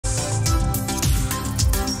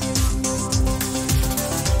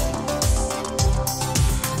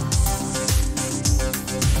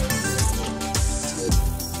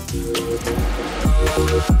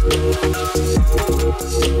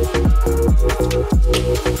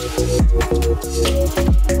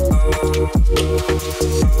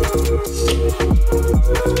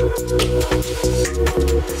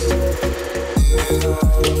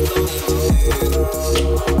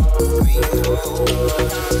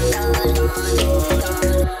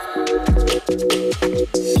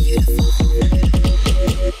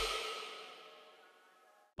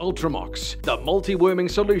Ultramox, the multi-worming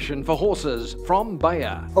solution for horses from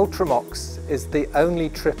Bayer. Ultramox is the only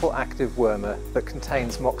triple active wormer that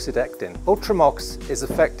contains moxidectin. Ultramox is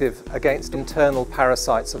effective against internal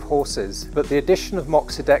parasites of horses, but the addition of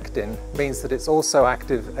moxidectin means that it's also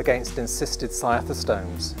active against encysted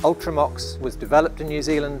cyathostomes. Ultramox was developed in New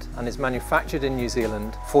Zealand and is manufactured in New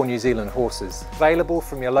Zealand for New Zealand horses. Available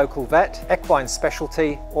from your local vet, equine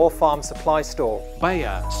specialty or farm supply store.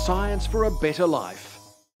 Bayer, science for a better life.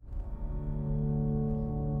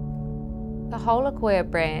 The whole Acquia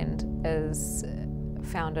brand is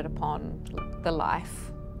founded upon the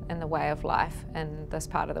life and the way of life in this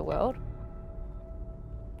part of the world.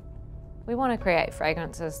 We want to create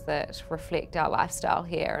fragrances that reflect our lifestyle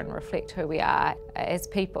here and reflect who we are as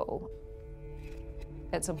people.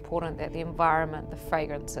 It's important that the environment, the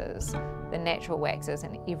fragrances, the natural waxes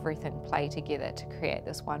and everything play together to create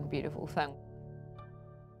this one beautiful thing.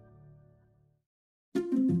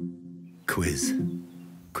 Quiz,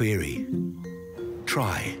 query,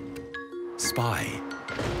 try, spy,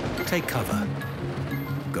 take cover,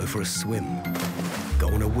 go for a swim, go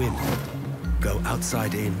on a whim, go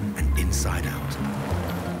outside in and inside out.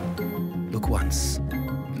 Look once,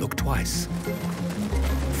 look twice,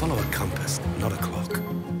 follow a compass, not a clock.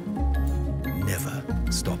 Never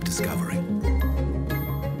stop discovering.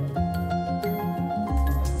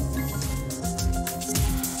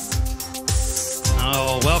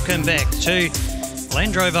 Oh, welcome back to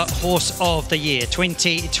Land Rover Horse of the Year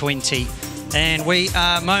 2020. And we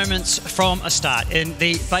are moments from a start in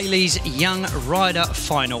the Bayleys Young Rider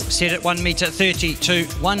Final, set at 1.30 m to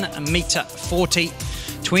 1.40 m.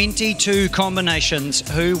 22 combinations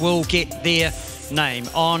who will get their name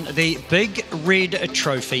on the big red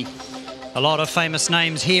trophy. A lot of famous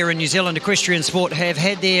names here in New Zealand equestrian sport have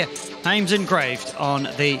had their names engraved on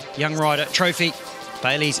the Young Rider Trophy.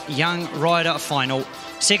 Bayleys Young Rider Final.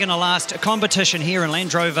 Second to last competition here in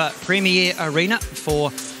Land Rover Premier Arena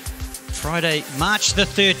for Friday, March the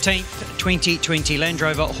 13th, 2020, Land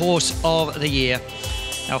Rover Horse of the Year.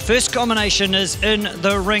 Our first combination is in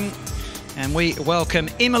the ring, and we welcome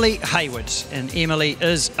Emily Hayward. And Emily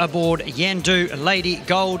is aboard Yandu Lady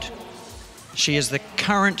Gold. She is the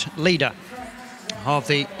current leader of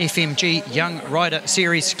the FMG Young Rider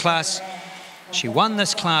Series class. She won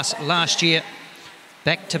this class last year,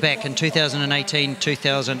 back-to-back in 2018,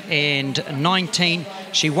 2019.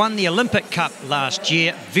 She won the Olympic Cup last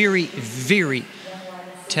year. Very, very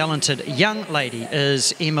talented young lady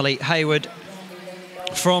is Emily Hayward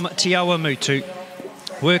from Te Awamutu.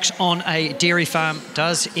 Works on a dairy farm,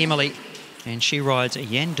 does Emily, and she rides a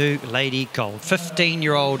Yandu Lady Gold.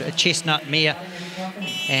 15-year-old chestnut mare,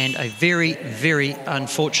 and a very, very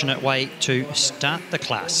unfortunate way to start the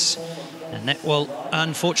class. And that will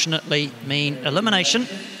unfortunately mean elimination.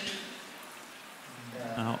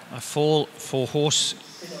 A fall for horse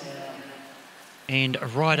and a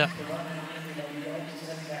rider.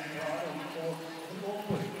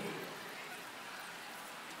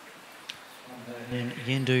 And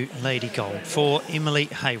Yandu Lady Gold for Emily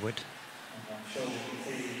Hayward.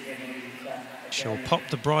 She'll pop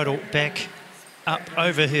the bridle back up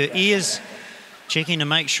over her ears, checking to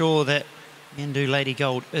make sure that Yandu Lady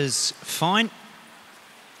Gold is fine.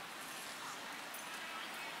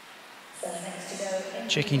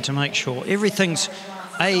 Checking to make sure everything's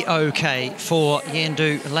A-OK for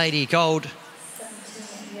Yandu Lady Gold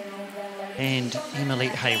and Emily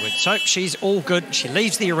Hayward. So she's all good. She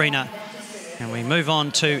leaves the arena, and we move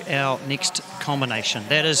on to our next combination.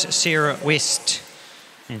 That is Sarah West,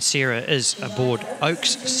 and Sarah is aboard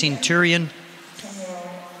Oaks Centurion.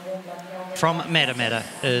 From Matamata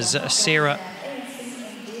is Sarah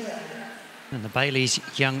in the Bayleys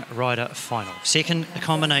Young Rider Final. Second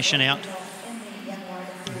combination out.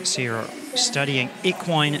 Sarah studying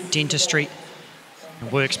equine dentistry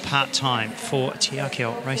and works part-time for Te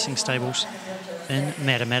Akeo Racing Stables in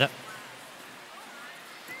Matamata.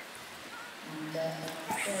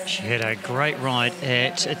 She had a great ride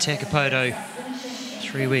at Takapoto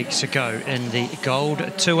 3 weeks ago in the Gold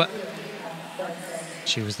Tour.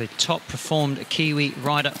 She was the top performed Kiwi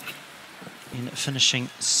rider in finishing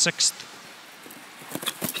 6th.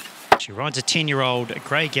 She rides a 10-year-old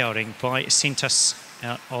grey gelding by Centus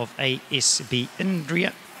out of ASB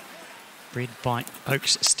Indria, bred by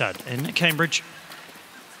Oaks Stud in Cambridge.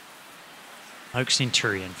 Oaks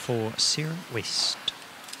Centurion for Sarah West.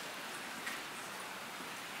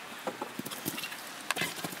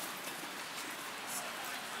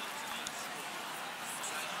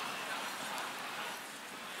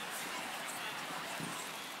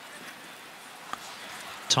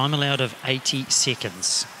 Time allowed of 80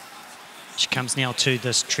 seconds. She comes now to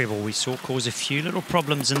this treble. We saw cause a few little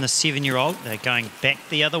problems in the 7-year-old. They're going back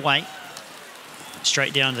the other way.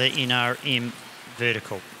 Straight down to the NRM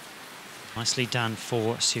vertical. Nicely done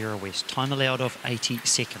for Sarah West. Time allowed of 80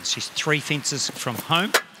 seconds. She's 3 fences from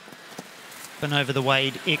home. Been over the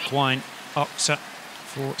Wade equine oxer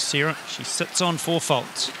for Sarah. She sits on 4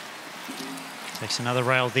 faults. Takes another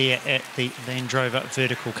rail there at the Land Rover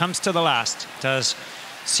vertical. Comes to the last, does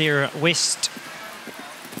Sarah West.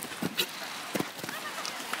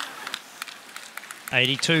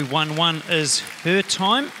 82.11 is her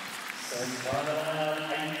time.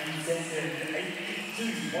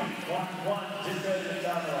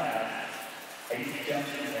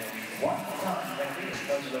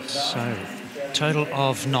 So, total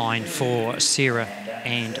of 9 for Sarah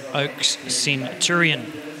and Oaks Centurion.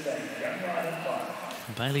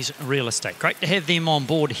 Bayleys Real Estate. Great to have them on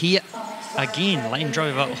board here again. Land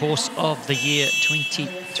Rover Horse of the Year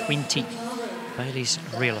 2020. Bayleys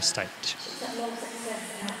Real Estate.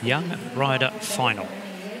 Young Rider Final.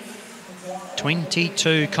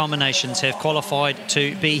 22 combinations have qualified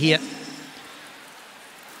to be here.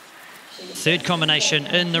 Third combination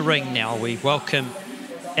in the ring now. We welcome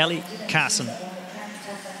Ellie Carson.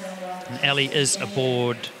 And Ellie is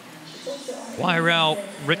aboard Wairau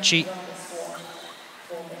Ritchie.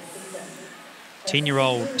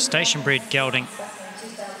 10-year-old station-bred gelding,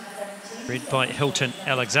 bred by Hilton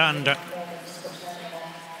Alexander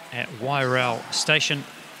at Wairau Station.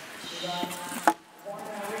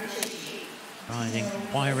 Riding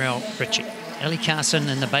Wairau Ritchie. Ellie Carson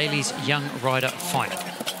in the Bayleys Young Rider Final.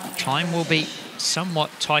 Time will be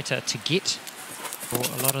somewhat tighter to get for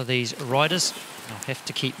a lot of these riders. They'll have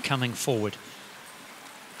to keep coming forward.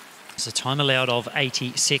 There's a time allowed of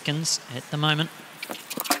 80 seconds at the moment.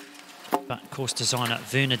 But course designer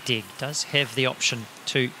Werner Degg does have the option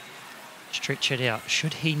to stretch it out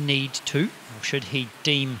should he need to, or should he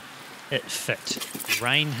deem it fit.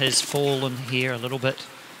 Rain has fallen here a little bit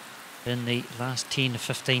in the last 10 to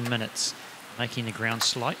 15 minutes, making the ground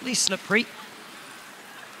slightly slippery.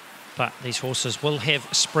 But these horses will have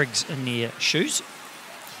sprigs in their shoes.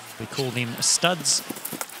 We call them studs.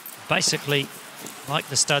 Basically, like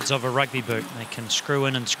the studs of a rugby boot, they can screw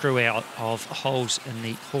in and screw out of holes in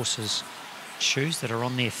the horse's shoes that are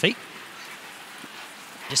on their feet.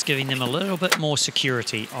 Just giving them a little bit more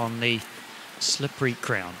security on the slippery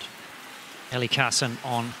ground. Ellie Carson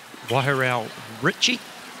on Wairau Ritchie.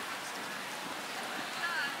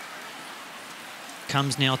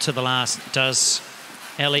 Comes now to the last, does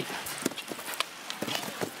Ellie.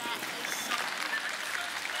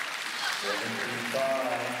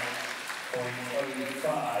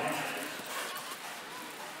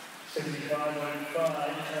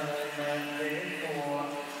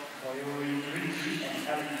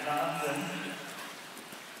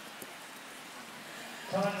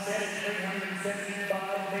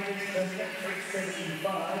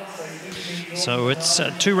 So it's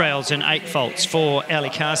 2 rails and 8 faults for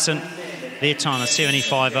Ellie Carson. Their time is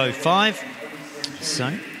 75.05.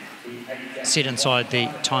 So set inside the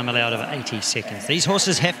time allowed of 80 seconds. These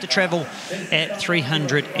horses have to travel at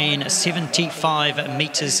 375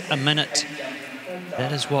 metres a minute.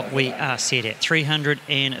 That is what we are set at,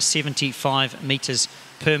 375 metres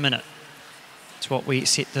per minute. That's what we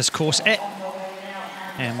set this course at.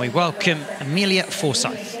 And we welcome Amelia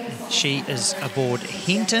Forsyth. She is aboard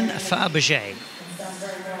Henton Fabergé.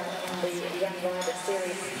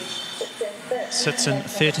 Sits in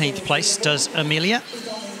 13th place, does Amelia,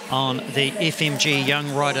 on the FMG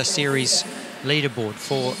Young Rider Series leaderboard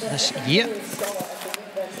for this year.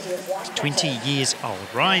 20 years old.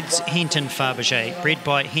 Rides Henton Fabergé, bred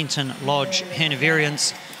by Henton Lodge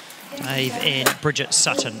Hanoverians, Dave and Bridget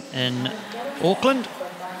Sutton in Auckland.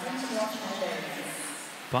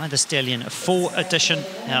 By the stallion, a 4 edition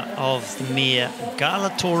out of the mare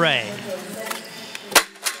Gala Torre.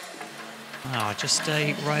 Oh, just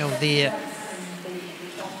a rail there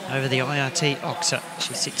over the IRT Oxer.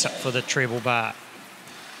 She sets up for the treble bar.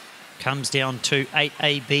 Comes down to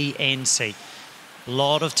 8A, B and C. A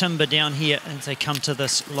lot of timber down here as they come to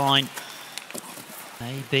this line.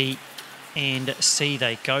 A, B and C.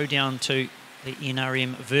 They go down to the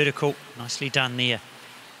NRM vertical. Nicely done there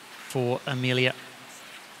for Amelia.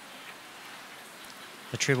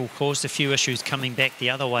 The treble caused a few issues coming back the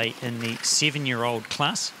other way in the 7-year-old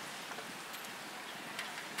class.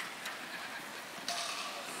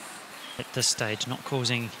 At this stage, not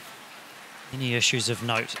causing any issues of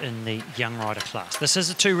note in the young rider class. This is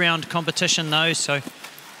a 2-round competition though, so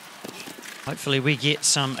hopefully we get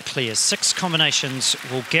some clears. 6 combinations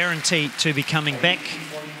will guarantee to be coming back.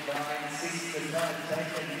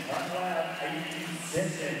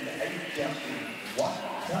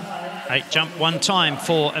 8 jump 1 time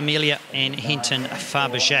for Amelia and Hinton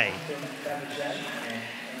Fabergé.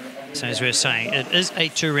 So as we were saying, it is a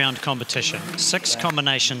 2-round competition. 6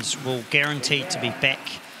 combinations will guarantee to be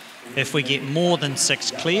back. If we get more than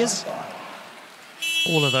 6 clears,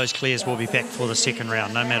 all of those clears will be back for the second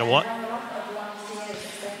round, no matter what.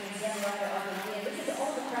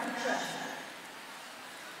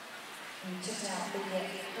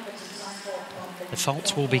 The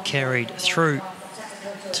faults will be carried through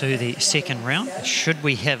to the second round. Should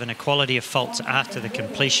we have an equality of faults after the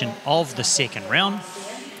completion of the second round,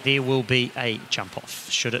 there will be a jump off,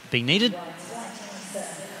 should it be needed.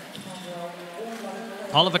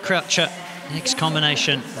 Oliver Croucher, next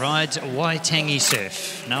combination, rides Waitangi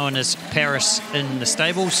Surf, known as Paris in the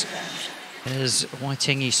stables, is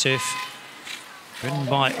Waitangi Surf, ridden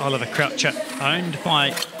by Oliver Croucher, owned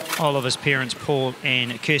by Oliver's parents, Paul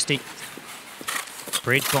and Kirsty,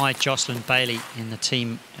 bred by Jocelyn Bailey in the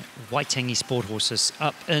team Waitangi Sport Horses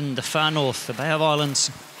up in the far north, the Bay of Islands.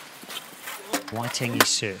 Waitangi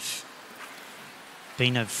Surf.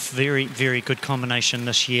 Been a very, very good combination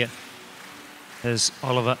this year. Is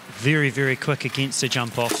Oliver very, very quick against the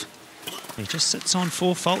jump off. He just sits on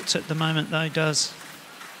 4 faults at the moment though, does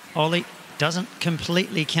Ollie. Doesn't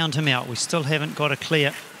completely count him out. We still haven't got a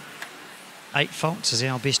clear. 8 faults is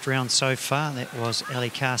our best round so far. That was Ali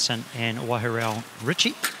Carson and Wahirau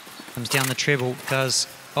Ritchie. Comes down the treble, does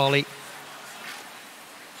Ollie.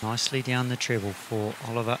 Nicely down the treble for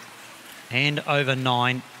Oliver. And over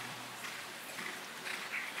 9.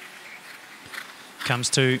 Comes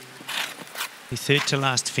to the third to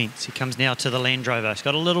last fence. He comes now to the Land Rover. He's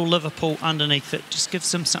got a little Liverpool underneath it. Just gives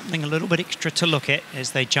them something a little bit extra to look at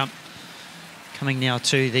as they jump. Coming now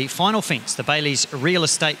to the final fence, the Bayleys Real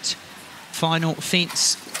Estate final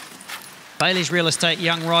fence. Bayleys Real Estate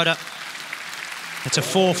Young Rider. It's a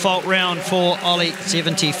 4-fault round for Ollie,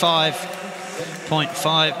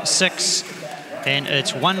 75.56. And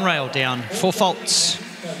it's 1 rail down, 4 faults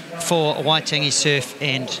for Waitangi Surf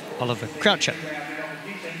and Oliver Croucher.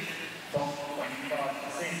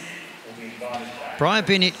 Brian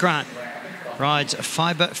Burnett Grant rides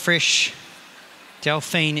Fibre Fresh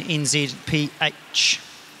Delphine NZPH.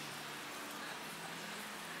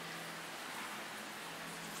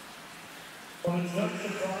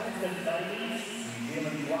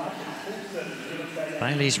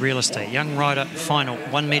 Bayleys Real Estate, Young Rider final,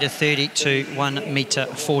 1.30 m to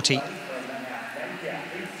 1.40 m.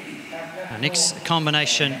 Our next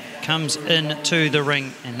combination comes into the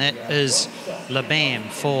ring, and that is Le Bam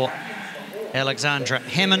for Alexandra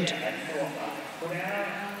Hammond.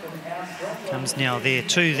 Comes now there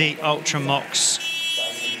to the Ultra Mox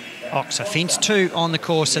Oxa. Fence 2 on the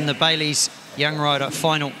course in the Bayleys Young Rider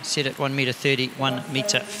final, set at 1.30 m,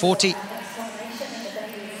 1.40 m.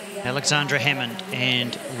 Alexandra Hammond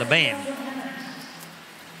and Le Bam.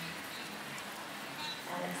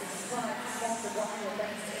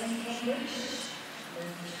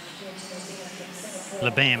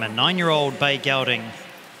 Le Bam, a 9-year-old bay gelding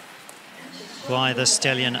by the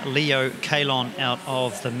stallion Leo Kalon out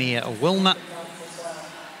of the mare Wilma.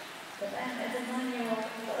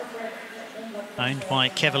 Owned by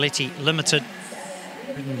Cavaletti Limited,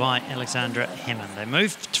 ridden by Alexandra Hammond. They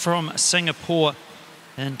moved from Singapore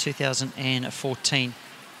in 2014.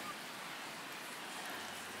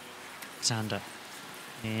 Alexander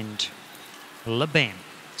and Le Bam.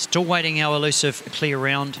 Still waiting our elusive clear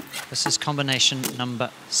round. This is combination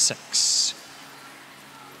number 6.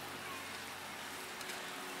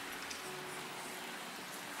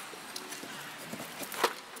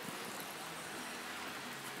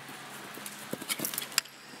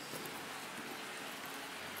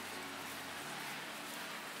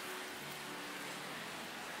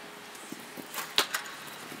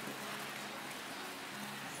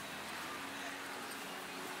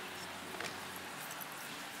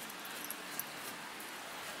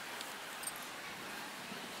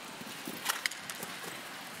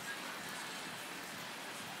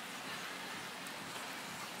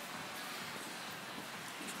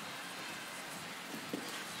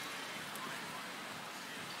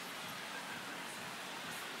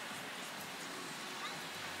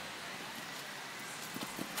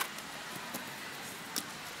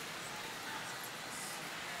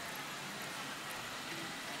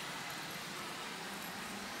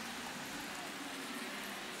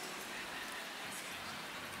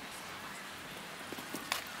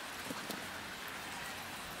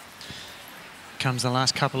 Comes the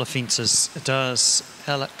last couple of fences. It does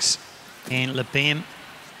Alex and Le Bam.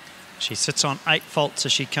 She sits on 8 faults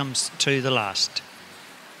as she comes to the last.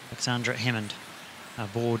 Alexandra Hammond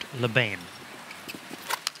aboard Le Bam.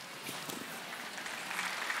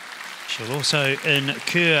 She'll also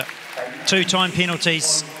incur 2 time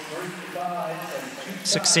penalties,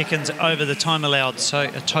 6 seconds over the time allowed, so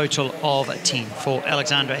a total of 10 for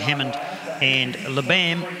Alexandra Hammond and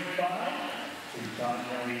Labam.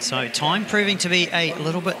 So time proving to be a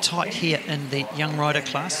little bit tight here in the young rider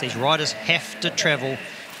class. These riders have to travel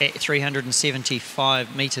at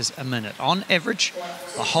 375 metres a minute on average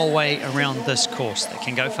the whole way around this course. They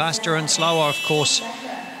can go faster and slower, of course,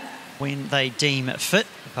 when they deem fit,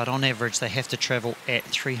 but on average they have to travel at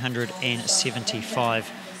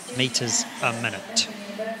 375 metres a minute.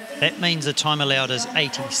 That means the time allowed is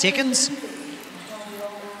 80 seconds.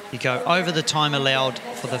 You go over the time allowed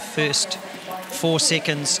for the first 4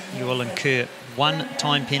 seconds, you will incur 1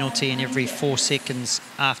 time penalty, and every 4 seconds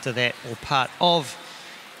after that, or part of,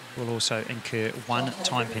 will also incur 1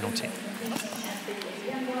 time penalty.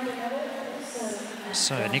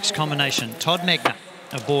 So next combination, Todd Magna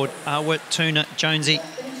aboard Awatuna Jonesy.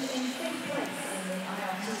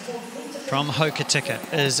 From Hokitika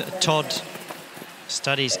is Todd,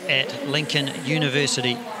 studies at Lincoln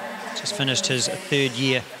University, just finished his 3rd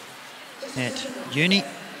year at uni.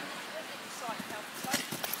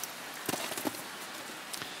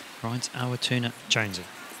 Rides Awatuna Jonesy.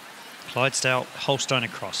 Clydesdale Holstein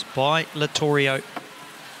across by Littorio.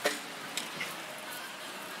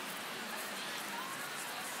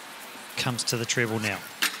 Comes to the treble now.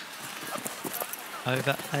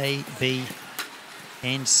 Over A, B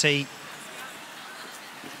and C.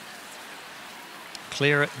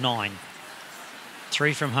 Clear at 9.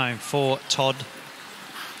 3 from home for Todd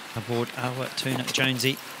aboard Awatuna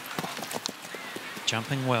Jonesy.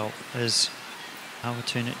 Jumping well is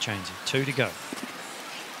Awatuna Jonesy. 2 to go.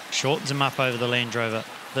 Shortens him up over the Land Rover.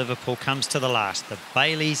 Liverpool comes to the last. The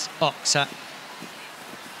Bayleys Oxer.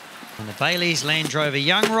 And the Bayleys Land Rover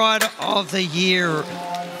Young Rider of the Year.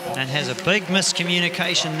 And has a big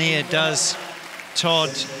miscommunication there, does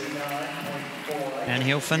Todd. And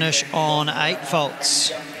he'll finish on 8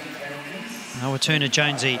 faults. Awatuna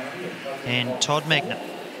Jonesy and Todd Magna.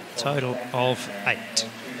 Total of 8.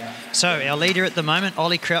 So our leader at the moment,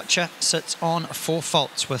 Ollie Croucher, sits on 4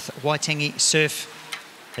 faults with Waitangi Surf.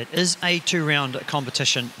 It is a 2-round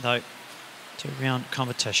competition, though. 2-round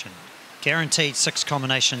competition. Guaranteed 6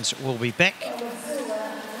 combinations will be back.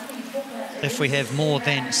 If we have more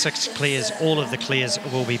than 6 clears, all of the clears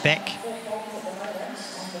will be back.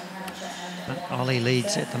 But Ollie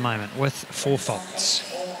leads at the moment with 4 faults.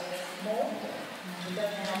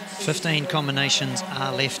 15 combinations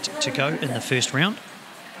are left to go in the first round.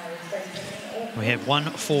 We have 1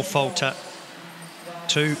 4-faulter,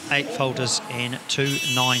 2 8-faulters and 2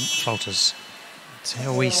 9-faulters. That's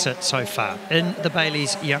how we sit so far in the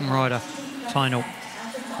Bayleys Young Rider final.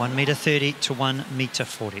 1.30 m to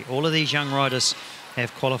 1.40 m. All of these young riders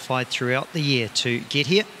have qualified throughout the year to get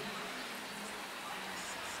here.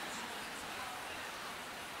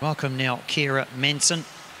 Welcome now Kira Manson.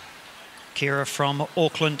 Kira from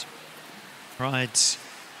Auckland rides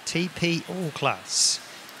TP All Class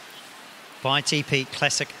by TP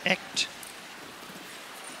Classic Act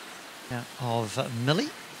of Millie.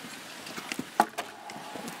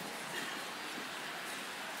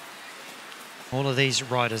 All of these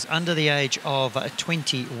riders under the age of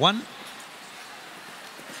 21.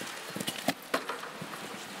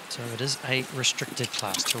 So it is a restricted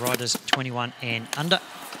class to riders 21 and under.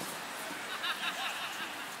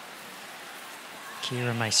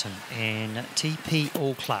 Kira Mason and TP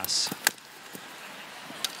All Class.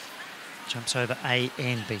 Jumps over A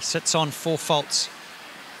and B. Sits on 4 faults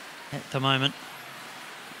at the moment.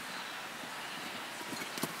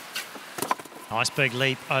 Nice big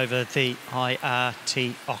leap over the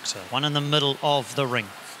IRT Oxer. One in the middle of the ring.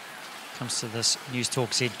 Comes to this News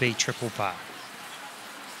Talk ZB triple bar.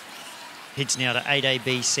 Heads now to 8A,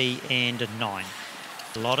 B, C and 9.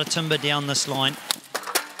 A lot of timber down this line.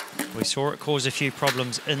 We saw it cause a few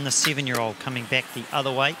problems in the 7-year-old coming back the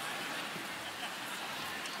other way.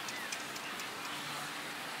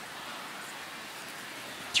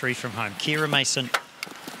 Three from home. Kira Mason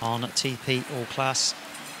on TP All Class.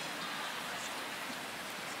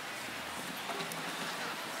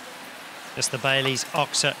 Just the Bayleys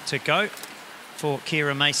Oxer to go for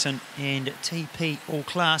Kira Mason and TP All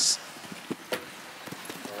Class.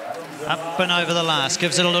 Up and over the last.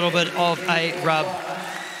 Gives it a little bit of a rub.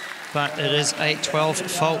 But it is a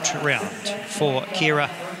 12-fault round for Kira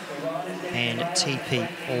and TP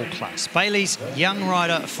All Class. Bayleys Young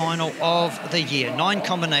Rider final of the year. 9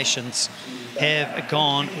 combinations have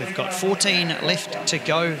gone. We've got 14 left to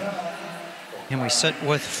go. And we sit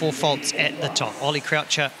with 4 faults at the top. Ollie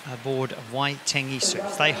Croucher aboard Waitangi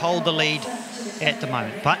Surf. They hold the lead at the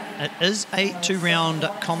moment, but it is a two-round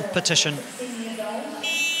competition.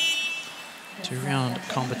 Two-round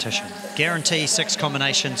competition. Guarantee 6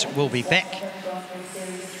 combinations will be back.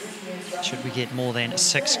 Should we get more than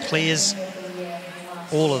 6 clears,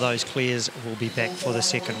 all of those clears will be back for the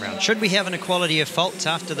second round. Should we have an equality of faults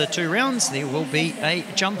after the 2 rounds, there will be a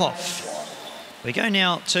jump off. We go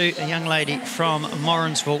now to a young lady from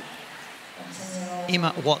Morrinsville,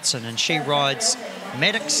 Emma Watson, and she rides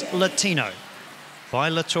Maddox Latino by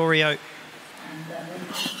Latorio,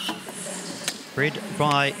 bred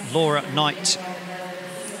by Laura Knight.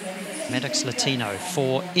 Maddox Latino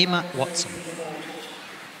for Emma Watson.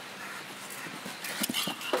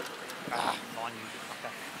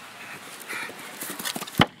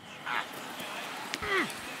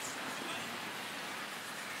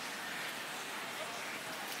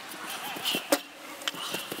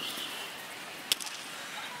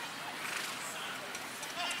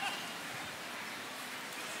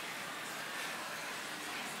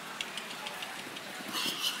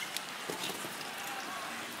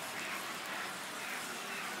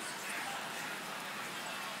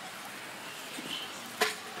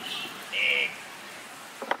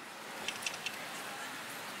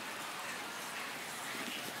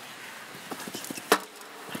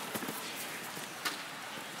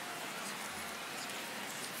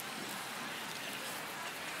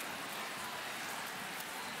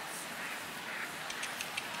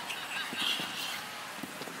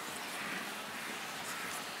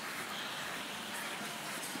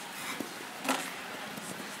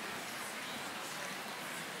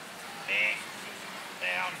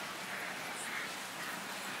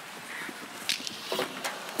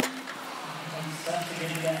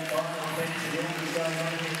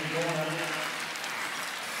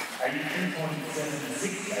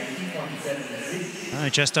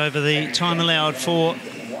 Just over the time allowed for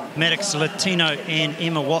Maddox Latino and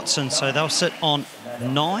Emma Watson, so they'll sit on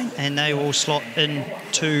 9 and they will slot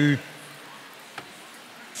into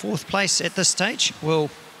 4th place at this stage. Will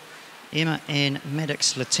Emma and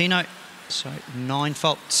Maddox Latino, so 9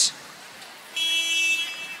 faults.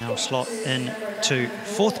 They'll slot into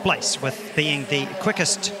 4th place with being the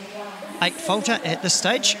quickest 8 faulter at this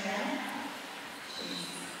stage.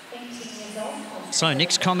 So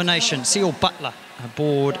next combination, Seal Butler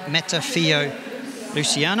aboard Matafio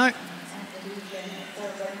Luciano.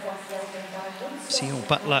 Seal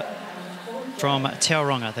Butler from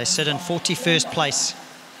Tauranga. They sit in 41st place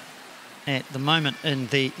at the moment in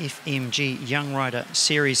the FMG Young Rider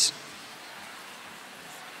Series.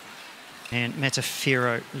 And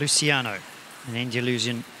Matafio Luciano, an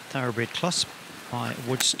Andalusian thoroughbred closp by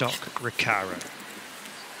Woodstock Recaro.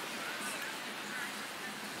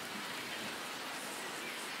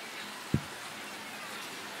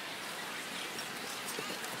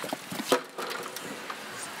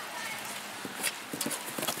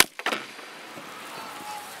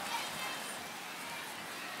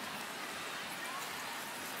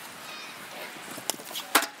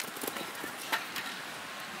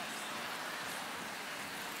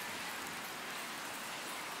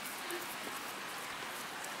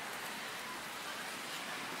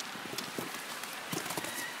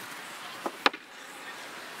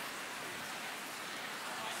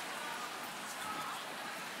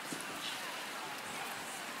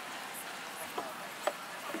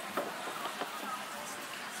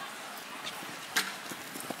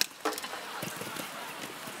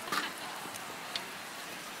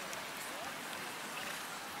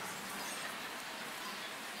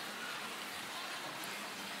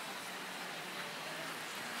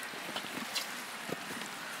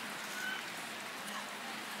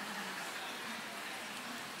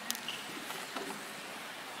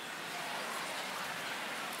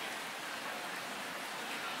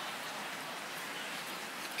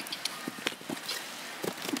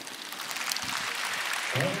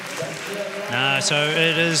 So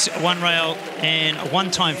it is 1 rail and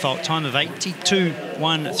 1 time fault, time of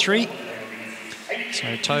 82.13. So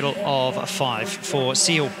a total of 5 for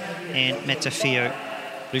Seal and Matafio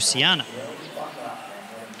Luciana.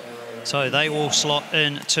 So they will slot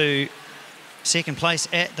into 2nd place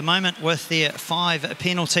at the moment with their 5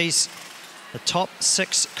 penalties. The top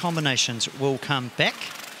 6 combinations will come back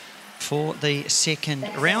for the second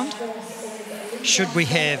round. Should we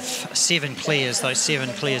have 7 clears, those 7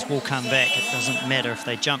 clears will come back. It doesn't matter if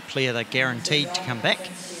they jump clear, they're guaranteed to come back.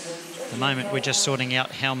 At the moment, we're just sorting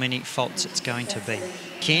out how many faults it's going to be.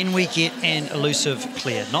 Can we get an elusive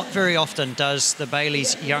clear? Not very often does the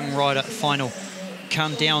Bayleys Young Rider Final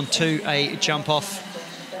come down to a jump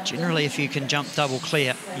off. Generally, if you can jump double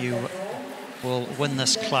clear, you will win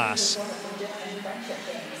this class.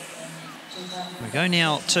 We go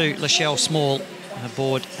now to Lachelle Small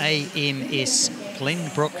aboard AMS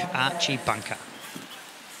Glenbrook Archie Bunker.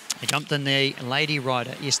 He jumped in the Lady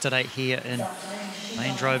Rider yesterday here in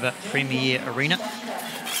Land Rover Premier Arena.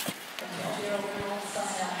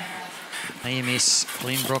 AMS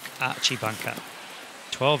Glenbrook Archie Bunker.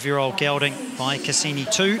 12-year-old gelding by Cassini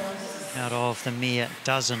 2 out of the mare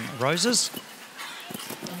Dozen Roses.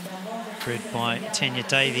 Bred by Tanya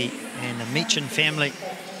Davey and the Meechin family.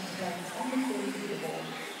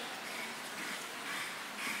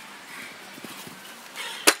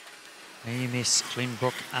 AMS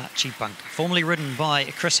Glenbrook Archie Bunker. Formerly ridden by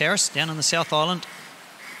Chris Harris down in the South Island.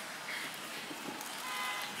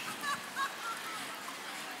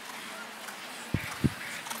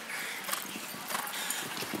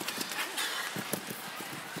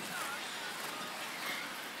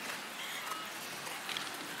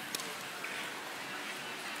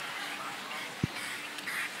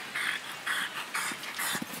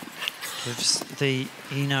 Gives the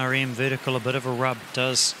NRM vertical a bit of a rub,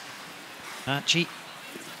 does Archie.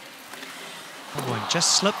 Oh, and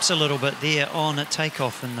just slips a little bit there on a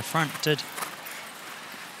takeoff in the front, did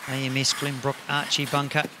AMS Glenbrook Archie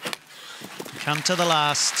Bunker. Come to the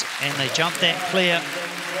last, and they jump that clear.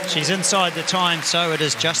 She's inside the time, so it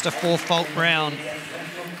is just a 4-fault round.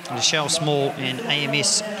 Lachelle Small and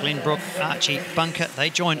AMS Glenbrook Archie Bunker. They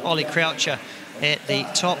join Ollie Croucher at the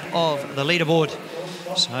top of the leaderboard.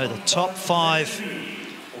 So the top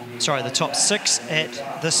 6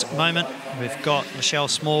 at this moment. We've got Lachelle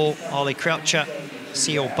Small, Ollie Croucher,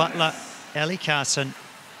 C.L. Butler, Ali Carson,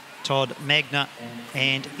 Todd Magna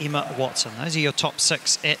and Emma Watson. Those are your top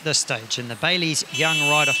 6 at this stage in the Bayleys Young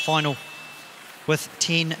Rider Final, with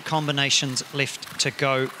 10 combinations left to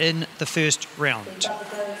go in the first round.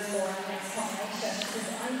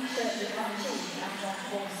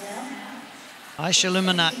 Aisha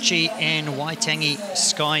Luminacci and Waitangi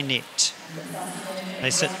Skynet. They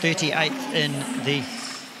sit 38th in the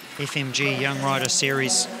FMG Young Rider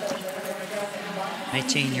Series.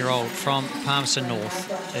 18-year-old from Palmerston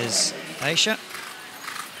North is Aisha.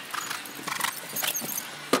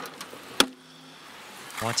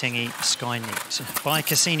 Waitangi Skynet by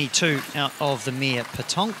Cassini 2 out of the mare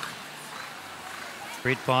Patonk.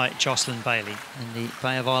 Bred by Jocelyn Bailey in the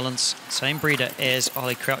Bay of Islands. Same breeder as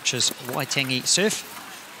Ollie Croucher's Waitangi Surf.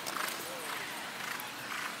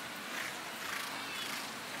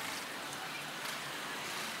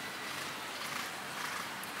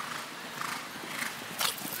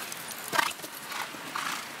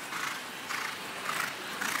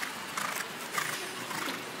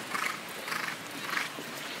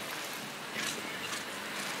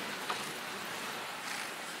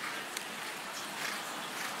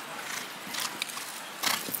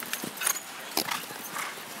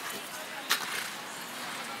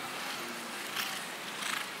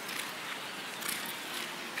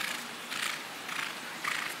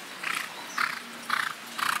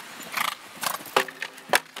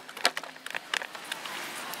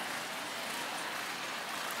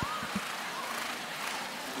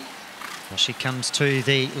 She comes to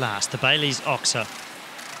the last, the Bayleys Oxer.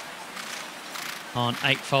 On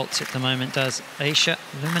 8 faults at the moment does Aisha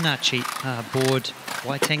Luminacci aboard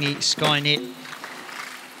Waitangi Skynet.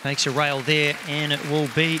 Takes a rail there, and it will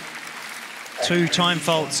be 2 time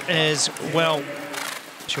faults as well.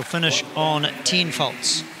 She'll finish on 10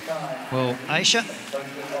 faults. Well, Aisha.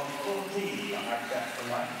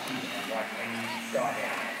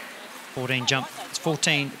 14 jump.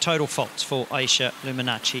 14 total faults for Aisha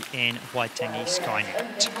Luminacci and Waitangi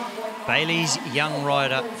Skynet. Bayleys Young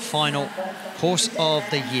Rider Final Horse of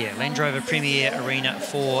the Year, Land Rover Premier Arena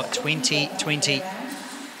for 2020.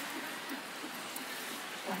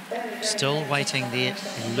 Still waiting their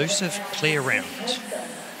elusive clear round.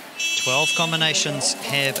 12 combinations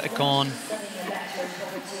have gone,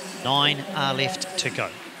 9 are left to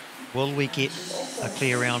go. Will we get a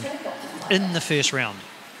clear round in the first round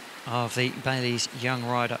of the Bayleys Young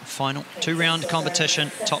Rider Final? 2-round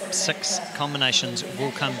competition, top 6 combinations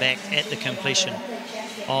will come back at the completion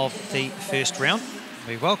of the first round.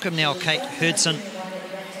 We welcome now Kate Hurdson,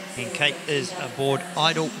 and Kate is aboard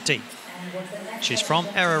Idle D. She's from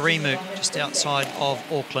Ararimu, just outside of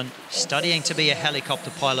Auckland, studying to be a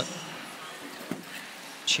helicopter pilot.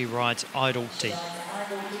 She rides Idle D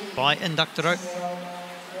by Inductoro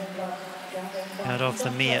out of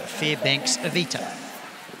the mare Fairbanks Evita.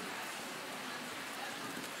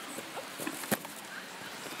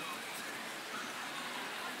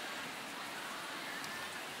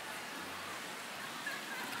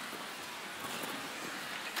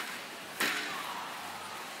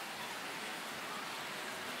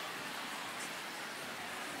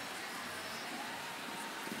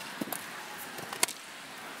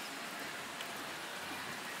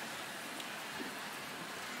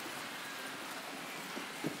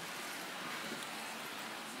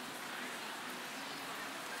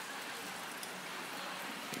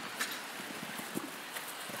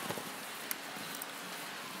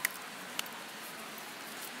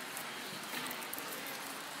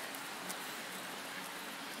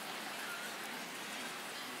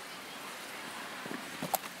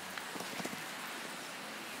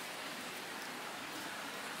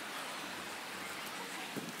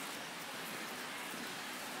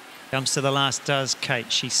 Comes to the last, does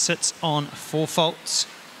Kate. She sits on 4 faults.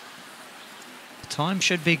 The time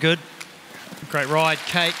should be good. Great ride,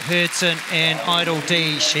 Kate Hudson and Idle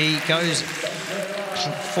D. She goes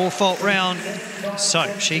 4 fault round.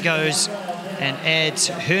 So she goes and adds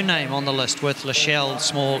her name on the list with Lachelle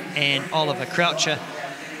Small and Oliver Croucher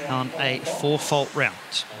on a 4 fault round.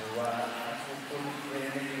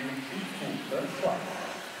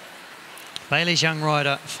 Bayleys Young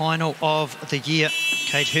Rider, final of the year.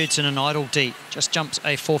 Kate Hudson and Idle D just jumps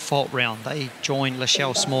a 4 fault round. They join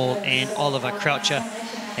Lachelle Small and Oliver Croucher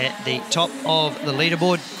at the top of the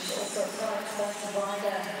leaderboard.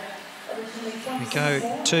 We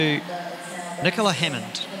go to Nicola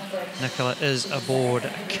Hammond. Nicola is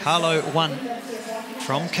aboard Carlo 1.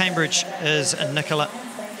 From Cambridge is Nicola.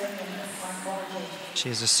 She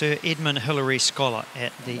is a Sir Edmund Hillary Scholar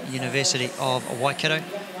at the University of Waikato.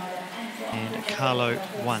 And Carlo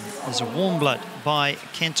 1 is a warm blood by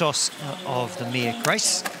Cantos of the Mare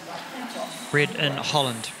Grace. Bred in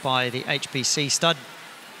Holland by the HBC stud.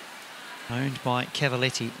 Owned by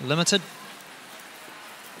Cavaletti Limited.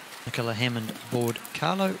 Nicola Hammond aboard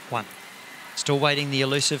Carlo 1. Still waiting the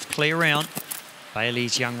elusive clear round.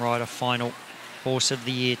 Bayleys Young Rider final horse of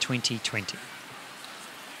the year 2020.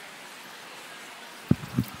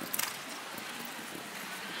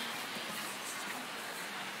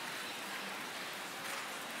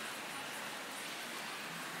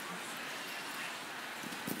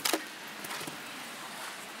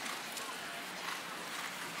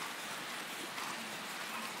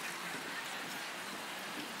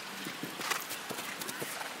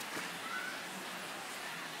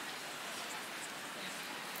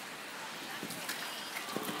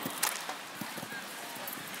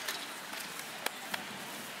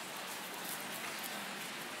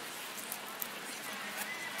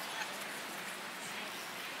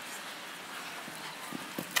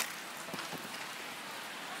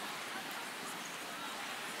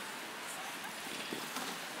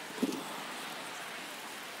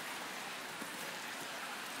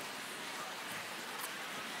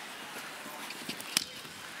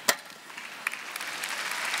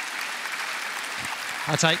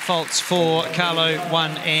 I take faults for Carlo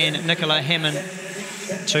 1 and Nicola Hammond.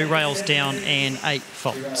 2 rails down and 8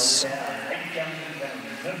 faults.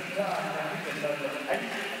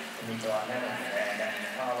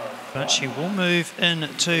 But she will move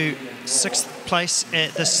into 6th place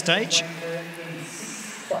at this stage.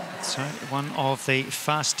 So one of the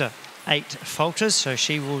faster 8 faulters. So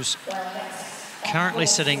she was currently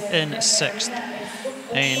sitting in 6th.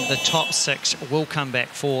 And the top 6 will come back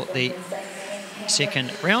for the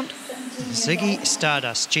second round. Ziggy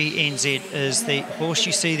Stardust GNZ is the horse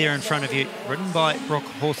you see there in front of you, ridden by Brooke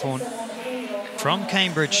Hawthorne. From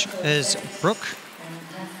Cambridge is Brooke.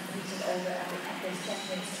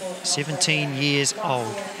 17 years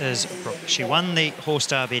old is Brooke. She won the Horse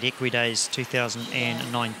Derby at Equidays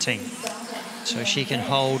 2019. So she can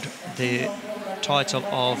hold the title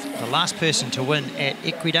of the last person to win at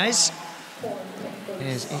Equidays,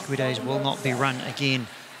 as Equidays will not be run again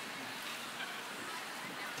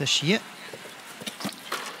this year.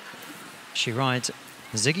 She rides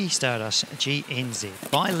Ziggy Stardust GNZ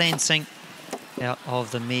by Lansing out of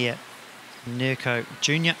the mare Nurko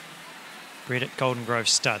Jr. bred at Golden Grove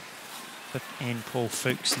Stud. Pip and Paul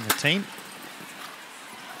Fuchs in the team.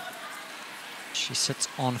 She sits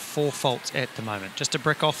on 4 faults at the moment. Just a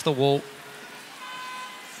brick off the wall.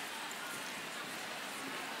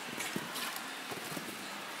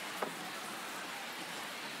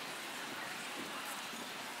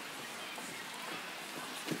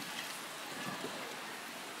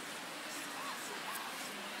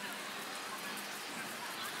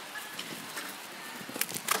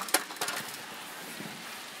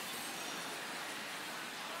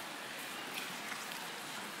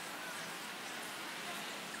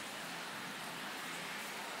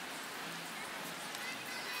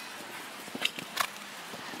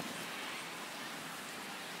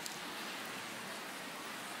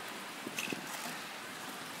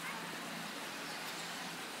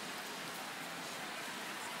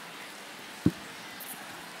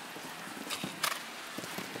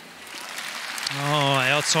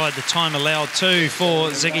 Outside the time allowed too for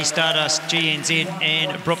Ziggy Stardust GNZ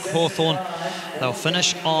and Brooke Hawthorne. They'll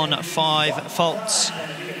finish on 5 faults.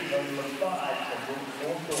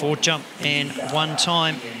 4 jump and 1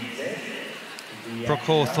 time. Brooke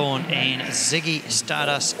Hawthorne and Ziggy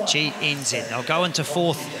Stardust GNZ. They'll go into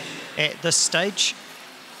 4th at this stage.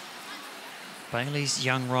 Bayleys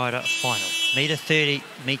Young Rider final. Metre 30,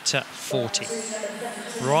 metre 40.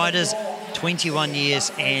 Riders 21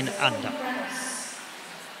 years and under.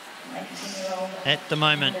 At the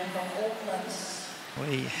moment,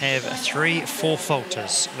 we have 3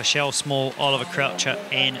 4-faulters, Michelle Small, Oliver Croucher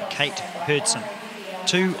and Kate Hurdson.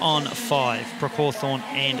 2 on 5, Brooke Hawthorne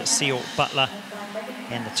and Seal Butler.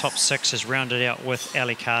 And the top 6 is rounded out with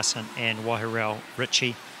Ali Carson and Wahirel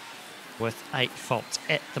Ritchie with 8 faults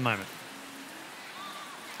at the moment.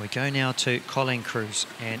 We go now to Colleen Cruz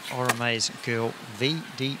and Orome's Girl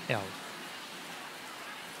VDL.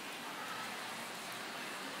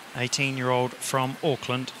 18-year-old from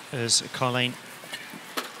Auckland is Colleen.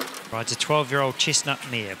 Rides a 12-year-old chestnut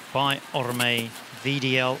mare by Orome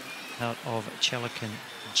VDL out of Chalican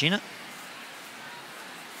Jenna.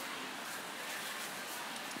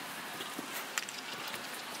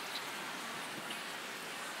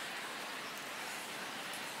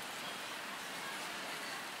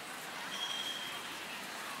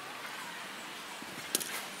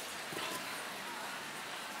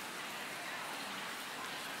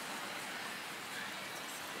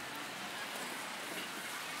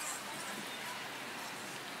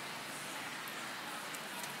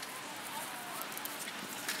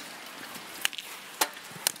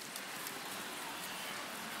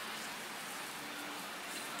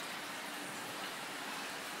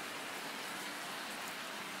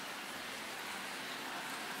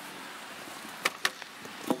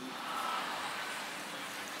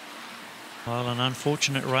 Well, an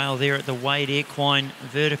unfortunate rail there at the Wade Equine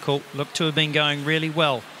vertical. Looked to have been going really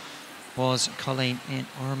well. Was Colleen and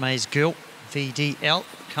Orome's Girl VDL.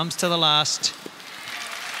 Comes to the last.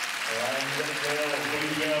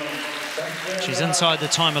 She's inside the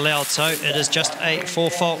time allowed, so it is just a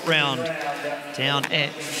 4-fault round. Down at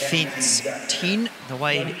fence 10, the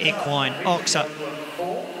Wade Equine Oxer.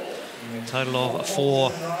 Total of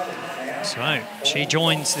 4. So she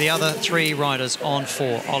joins the other 3 riders on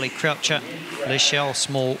 4. Ollie Croucher, Michelle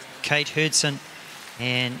Small, Kate Hurdson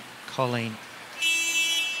and Colleen.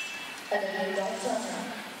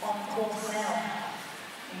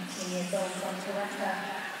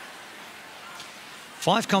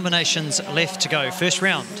 Five combinations left to go. First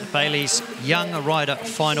round, Bayleys Young Rider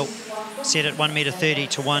Final, set at 1.30 m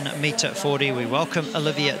to 1.40 m. We welcome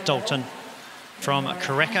Olivia Dalton from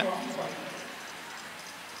Karaka.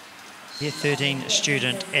 Year 13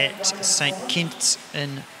 student at St Kitts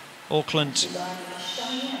in Auckland.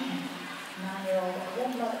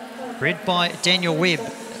 Bred by Daniel Webb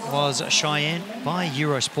was Cheyenne by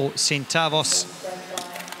Eurosport Centavos.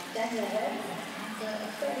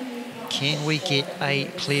 Can we get a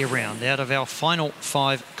clear round out of our final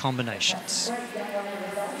 5 combinations?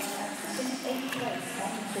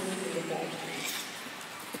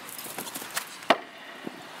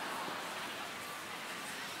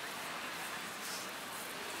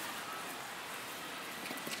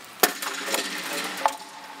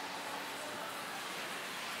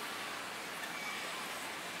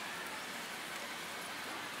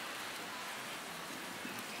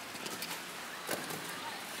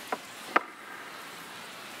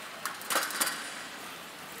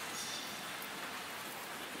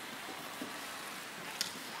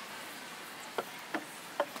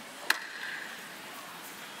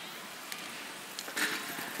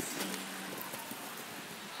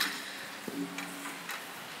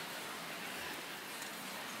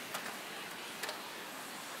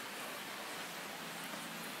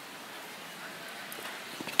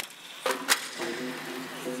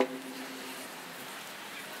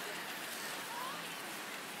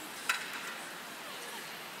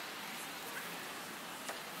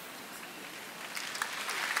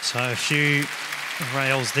 So a few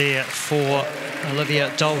rails there for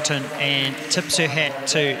Olivia Dalton, and tips her hat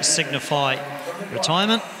to signify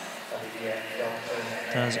retirement.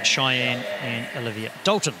 Does Cheyenne and Olivia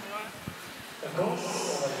Dalton. Of course,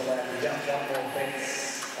 always allowed to jump one more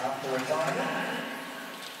fence after retirement.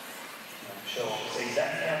 I'm sure we'll see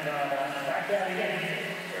that come back out again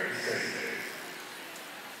very soon.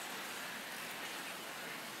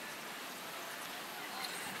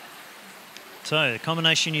 So the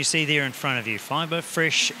combination you see there in front of you, Fibre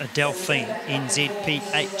Fresh Delphine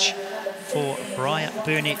NZPH for Briar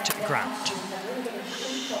Burnett Grant.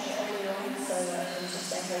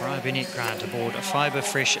 Briar Burnett Grant aboard Fibre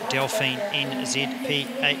Fresh Delphine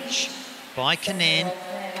NZPH by Canaan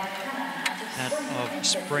out of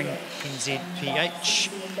Spring NZPH.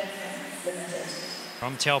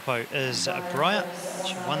 From Taupo is Briar.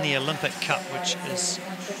 She won the Olympic Cup, which is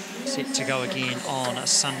set to go again on a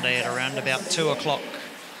Sunday at around about 2 o'clock.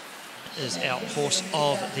 Is our horse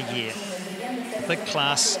of the year. A big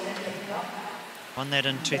class. Won that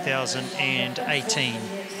in 2018.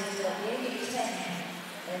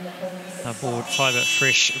 Aboard Fibre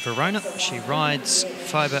Fresh Verona. She rides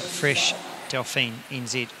Fibre Fresh Delphine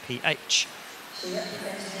NZPH.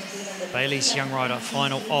 Bayleys Young Rider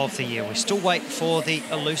final of the year. We still wait for the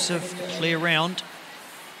elusive clear round.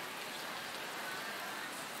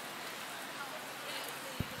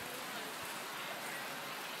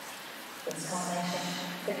 This combination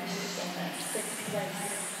finishes in 6th place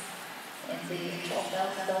in the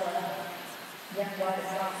 $12,000 Young Rider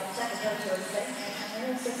class of Secretary State, and they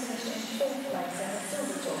also finished in 4th place in the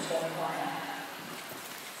Silver Tour qualifier.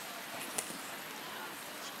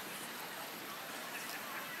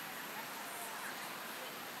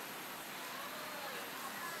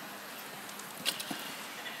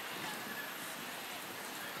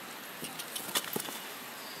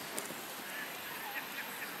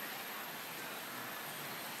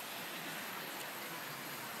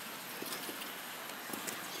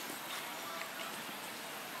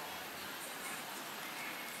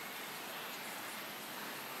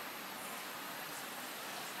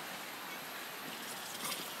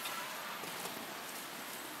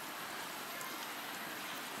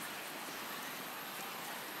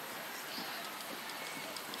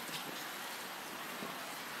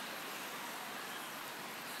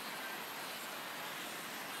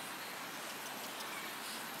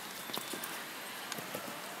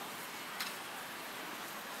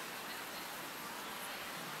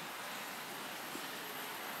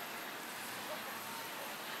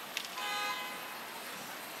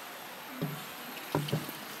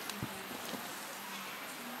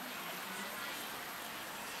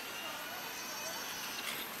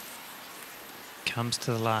 Comes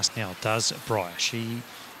to the last now, does Briar. She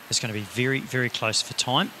is going to be very, very close for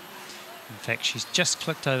time. In fact, she's just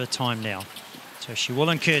clicked over time now. So she will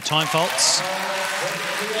incur time faults.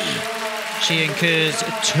 She incurs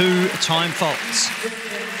 2 time faults.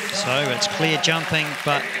 So it's clear jumping,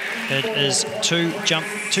 but it is 2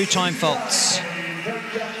 time faults.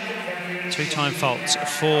 2 time faults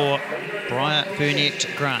for Briar Burnett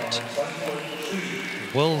Grant.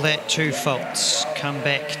 Will that 2 faults come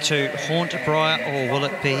back to haunt Briar, or will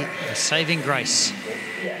it be a saving grace?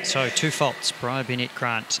 So 2 faults, Briar Burnett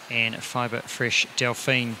Grant and Fibre Fresh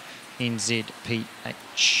Delphine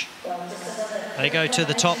NZPH. They go to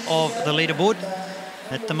the top of the leaderboard.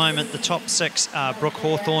 At the moment, the top 6 are Brooke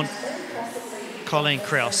Hawthorne, Colleen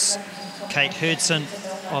Krause, Kate Hurdson,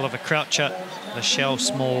 Oliver Croucher, Michelle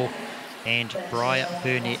Small, and Briar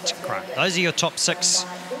Burnett Grant. Those are your top 6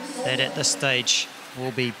 that at this stage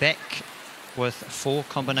will be back with 4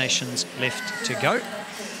 combinations left to go.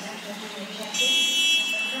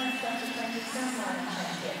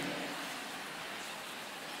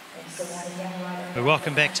 We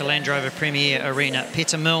welcome back to Land Rover Premier Arena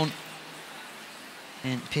Peter Milne,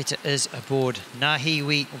 and Peter is aboard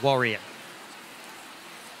Nahiwi Warrior.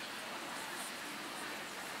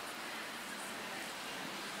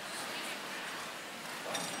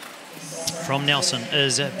 From Nelson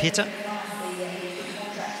is Peter.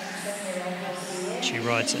 She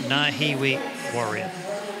rides Nahiwi Warrior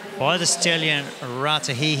by the stallion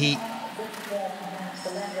Ratahihi,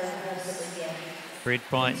 bred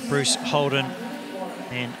by Bruce Holden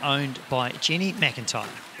and owned by Jenny McIntyre.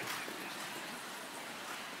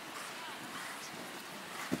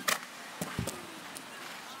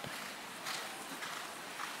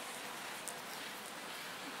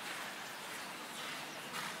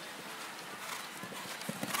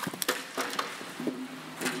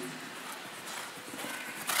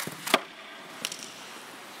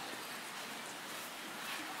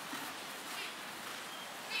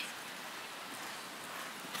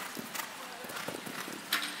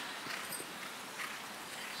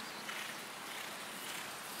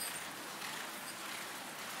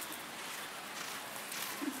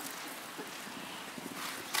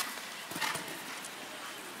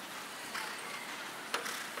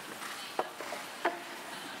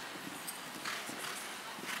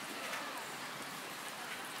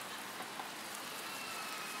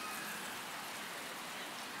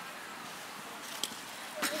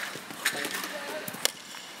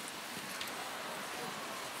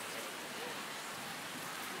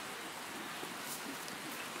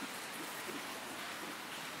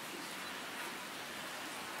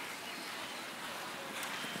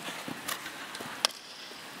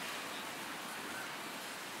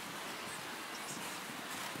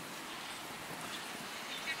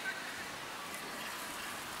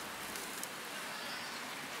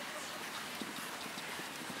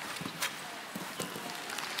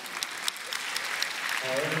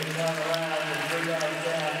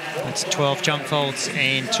 It's 12 jump faults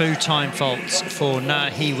and 2 time faults for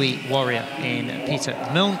Nahiwi Warrior and Peter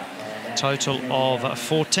Milne. Total of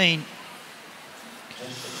 14.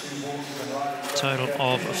 Total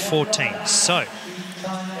of 14. So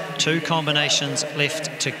 2 combinations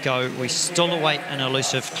left to go. We still await an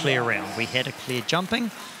elusive clear round. We had a clear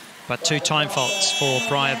jumping, but 2 time faults for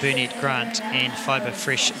Briar Burnett Grant and Fibre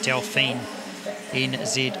Fresh Delphine in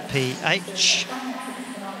ZPH.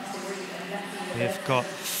 We've got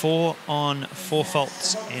 4 on 4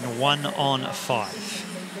 faults and 1 on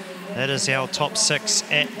 5. That is our top 6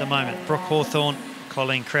 at the moment. Brooke Hawthorne,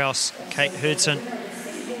 Colleen Krause, Kate Hurdson,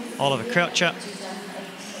 Oliver Croucher,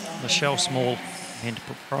 Michelle Small and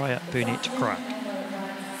Briar Burnett Grant.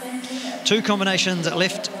 2 combinations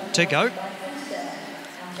left to go.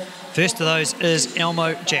 First of those is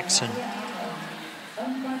Elmo Jackson.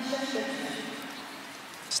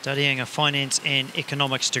 Studying a finance and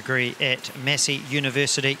economics degree at Massey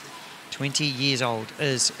University. 20 years old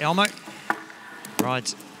is Elmo.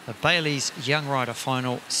 Rides the Bayleys Young Rider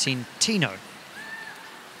Final Centino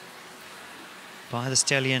by the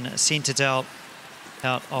stallion Centadel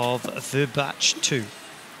out of Verbach 2.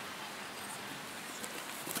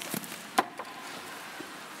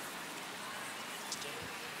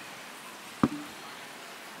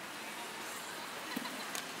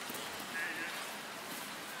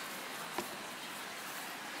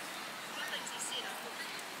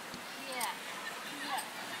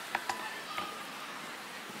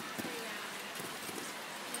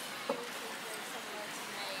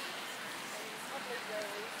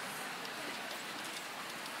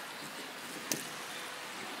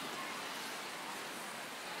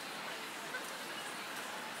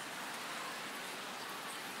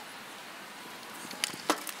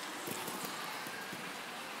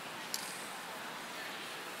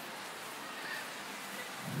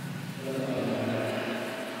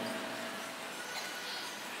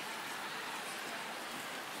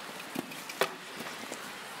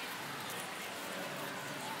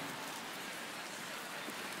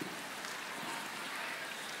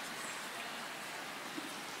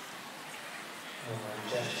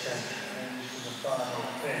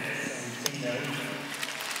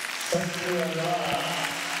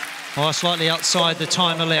 Well, slightly outside the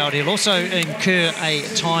time allowed. He'll also incur a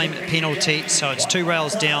time penalty, so it's 2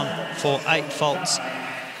 rails down for 8 faults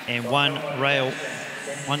and 1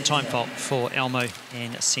 time fault for Elmo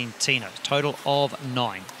and Centino. Total of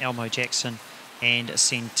 9, Elmo Jackson and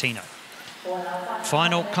Centino.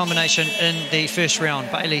 Final combination in the first round,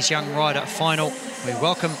 Bayleys Young Rider Final. We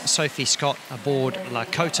welcome Sophie Scott aboard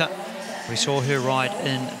Lakota. We saw her ride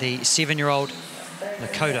in the 7-year-old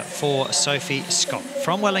Lakota for Sophie Scott.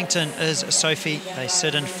 From Wellington is Sophie. They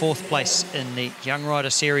sit in 4th place in the Young Rider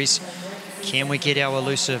Series. Can we get our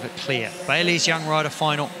elusive clear? Bayleys Young Rider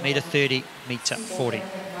Final, metre 30, metre 40.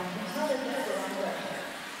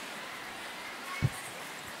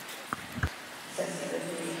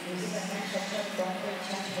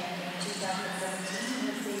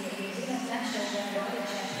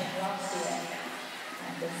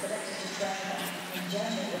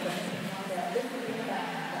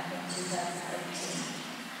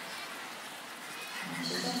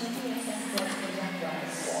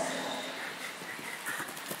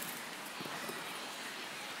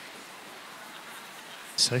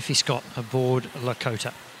 Sophie Scott aboard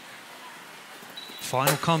Lakota.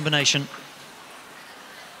 Final combination.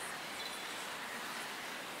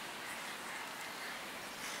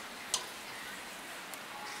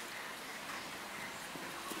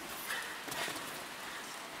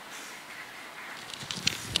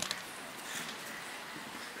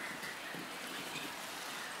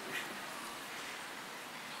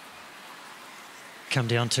 Come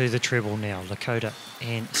down to the treble now, Lakota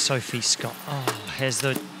and Sophie Scott. Oh, has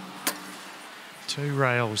the 2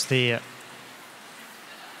 rails there.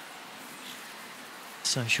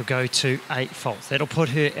 So she'll go to 8 faults. That'll put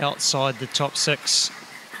her outside the top 6.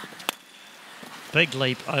 Big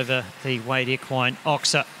leap over the Wade Equine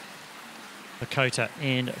Oxa, Lakota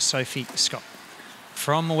and Sophie Scott.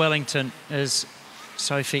 From Wellington is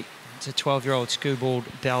Sophie. It's a 12-year-old schoolboard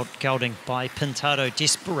gelding by Pintado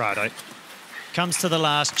Desperado. Comes to the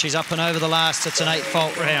last, she's up and over the last, it's an 8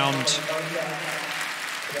 fault round.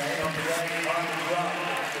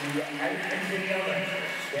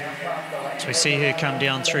 So we see her come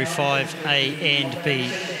down through 5A and B,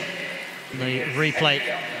 the replay.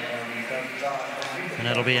 And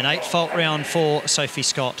it'll be an 8 fault round for Sophie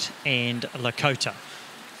Scott and Lakota.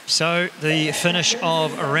 So the finish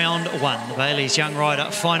of round 1, the Bayleys Young Rider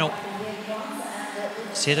Final.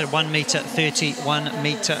 Set at 1 metre 30, 1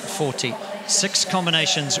 metre 40. 6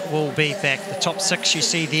 combinations will be back. The top 6 you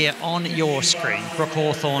see there on your screen. Brooke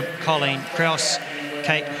Hawthorne, Colleen Krause,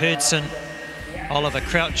 Kate Hurdson, Oliver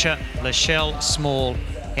Croucher, Michelle Small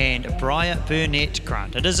and Briar Burnett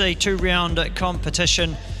Grant. It is a 2-round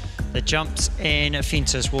competition. The jumps and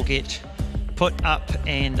fences will get put up,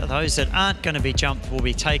 and those that aren't going to be jumped will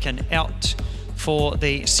be taken out for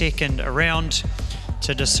the second round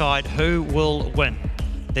to decide who will win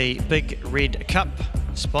the Big Red Cup,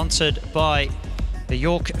 sponsored by the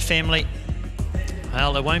York family.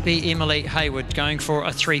 Well, it won't be Emily Hayward going for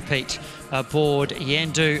a three-peat aboard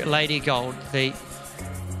Yandu Lady Gold. The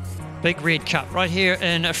Big Red Cup right here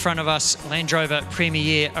in front of us, Land Rover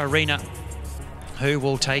Premier Arena. Who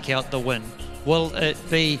will take out the win? Will it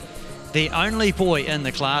be the only boy in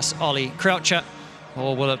the class, Ollie Croucher,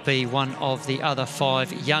 or will it be one of the other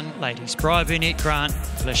 5 young ladies? Bri Burnett Grant,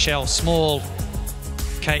 Lachelle Small,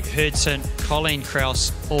 Kate Hurdson, Colleen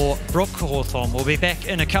Krause, or Brooke Hawthorne? We'll be back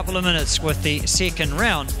in a couple of minutes with the second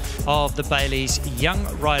round of the Bayleys Young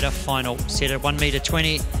Rider Final, set at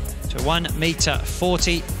 1.20 m to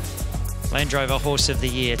 1.40 m. Land Rover Horse of the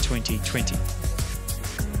Year 2020.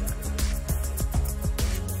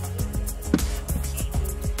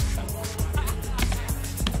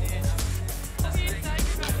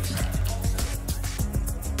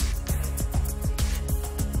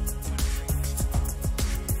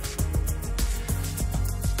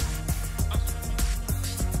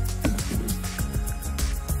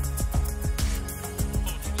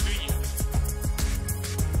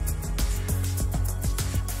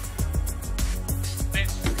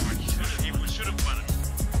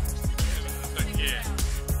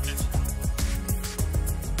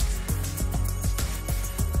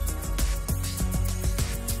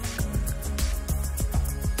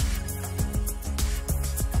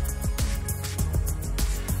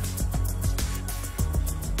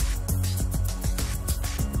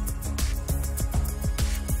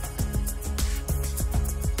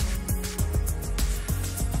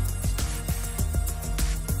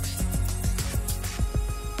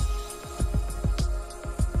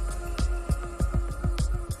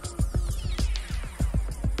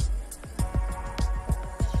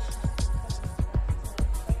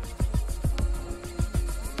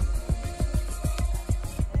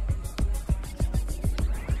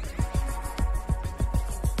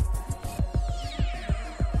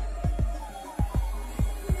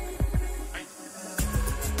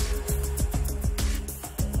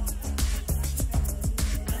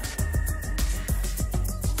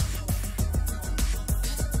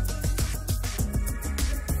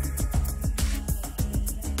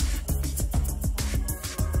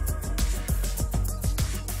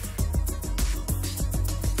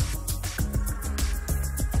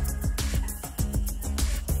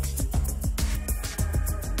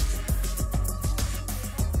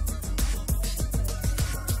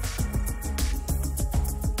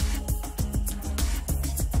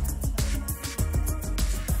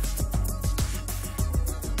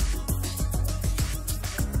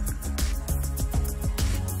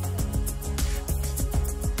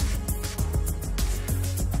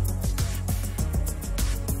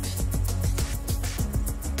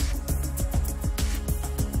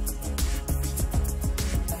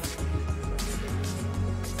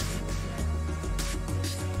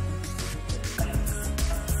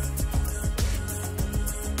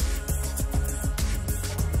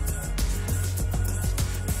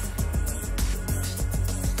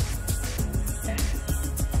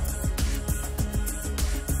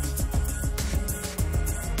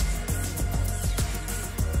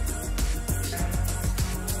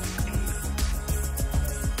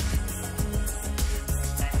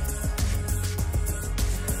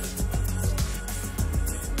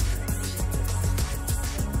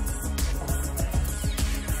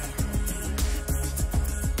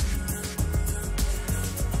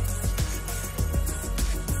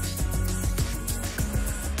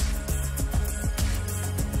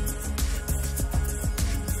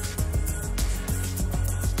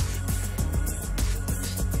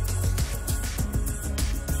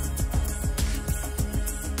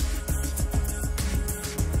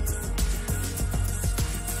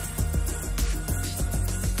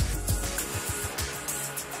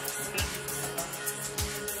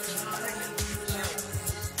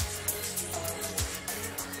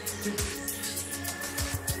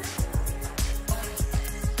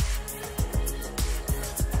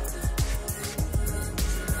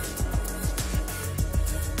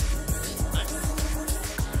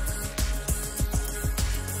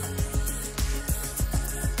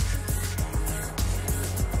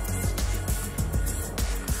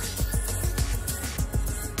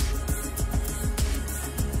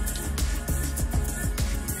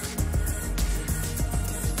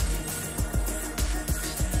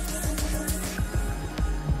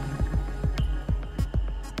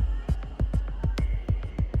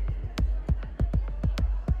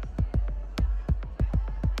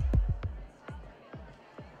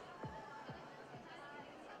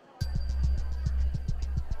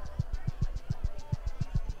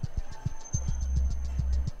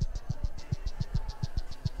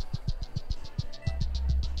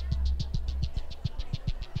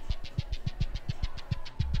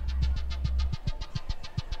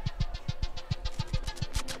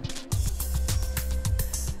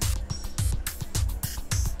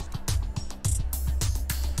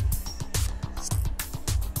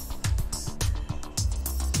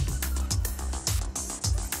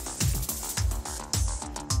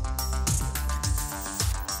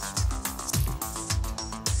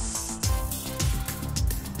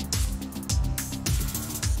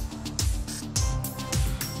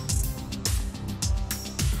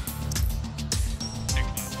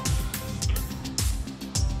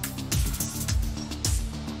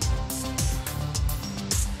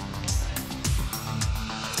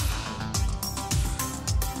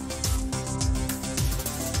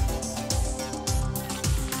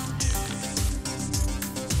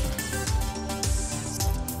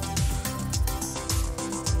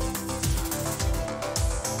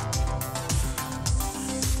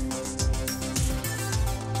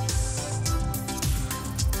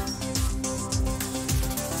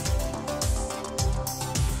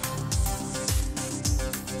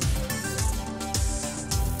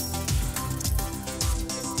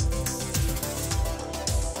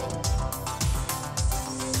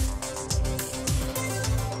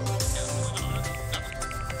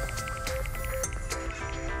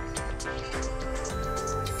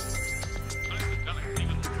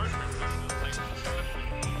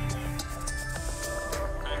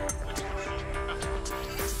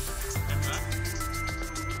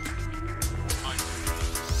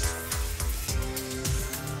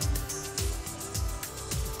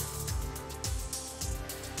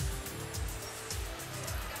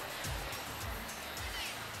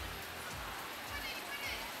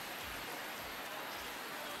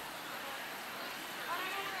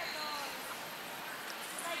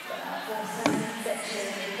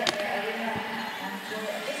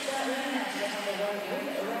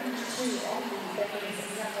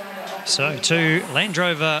 So to Land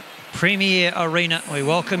Rover Premier Arena, we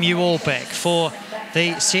welcome you all back for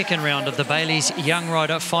the second round of the Bayleys Young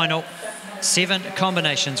Rider Final. 7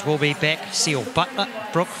 combinations will be back. Seal Butler,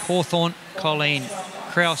 Brooke Hawthorne, Colleen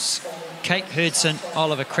Krause, Kate Hurdson,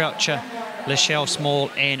 Oliver Croucher, Lachelle Small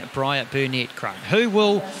and Briar Burnett Grant. Who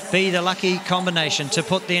will be the lucky combination to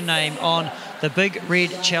put their name on the Big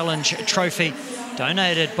Red Challenge trophy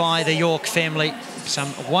donated by the York family?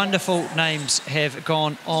 Some wonderful names have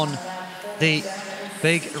gone on the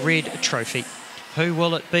Big Red Trophy. Who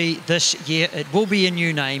will it be this year? It will be a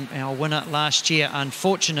new name. Our winner last year,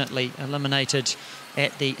 unfortunately, eliminated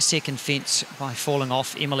at the second fence by falling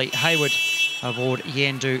off, Emily Hayward, aboard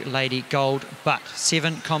Yandu Lady Gold. But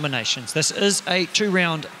 7 combinations. This is a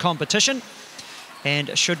 2-round competition,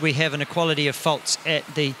 and should we have an equality of faults at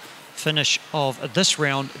the finish of this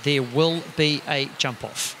round, there will be a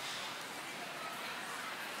jump-off.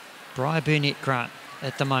 Briar Burnett Grant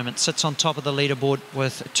at the moment sits on top of the leaderboard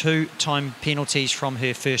with 2 time penalties from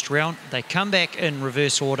her first round. They come back in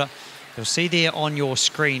reverse order. You'll see there on your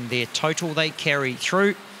screen their total they carry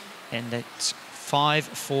through, and that's 5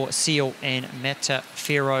 for Seal and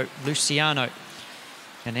Matafero Luciano.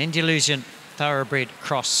 An Andalusian thoroughbred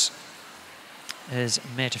cross is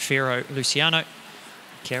Matafero Luciano.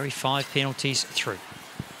 Carry 5 penalties through.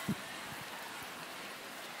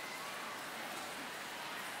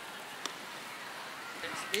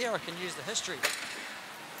 There I can use the history.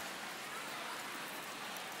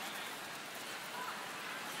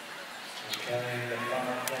 Carrying the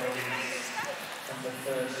final penalties from the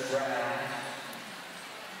first round.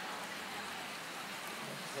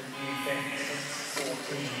 The new fence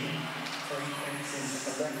 14, 3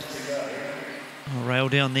 fences left to go. I'll rail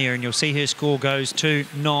down there and you'll see her score goes to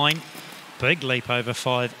 9. Big leap over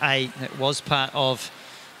 5A. That was part of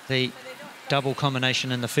the double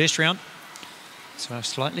combination in the first round. So a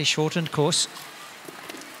slightly shortened course.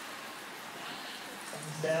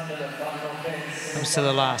 Comes to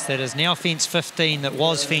the last. That is now fence 15. That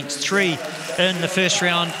was fence 3 in the first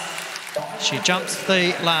round. She jumps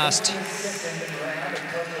the last.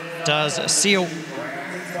 Does Seal.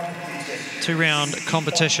 2-round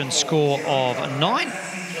competition score of 9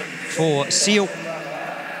 for Seal.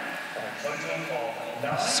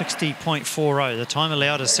 60.40. The time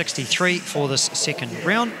allowed is 63 for this second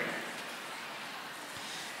round.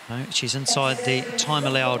 No, she's inside the time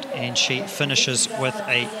allowed, and she finishes with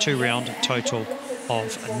a 2-round total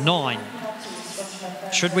of 9.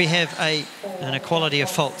 Should we have an equality of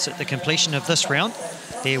faults at the completion of this round,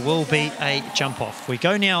 there will be a jump off. We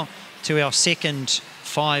go now to our second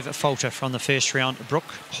 5-faulter from the first round,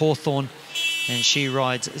 Brooke Hawthorne, and she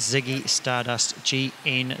rides Ziggy Stardust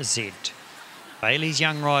GNZ. Bayleys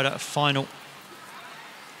Young Rider Final,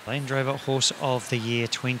 Land Rover Horse of the Year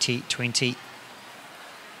 2020.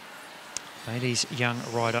 Bayleys Young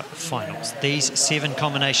Rider Finals. These 7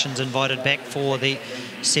 combinations invited back for the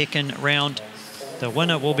second round. The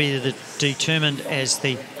winner will be determined as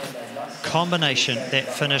the combination that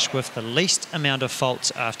finished with the least amount of faults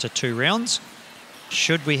after 2 rounds.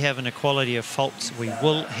 Should we have an equality of faults, we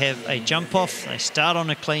will have a jump off. They start on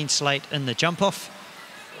a clean slate in the jump off.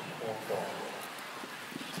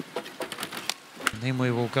 And then we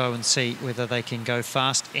will go and see whether they can go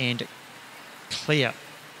fast and clear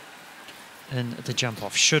in the jump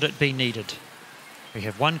off, should it be needed. We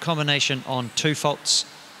have 1 combination on 2 faults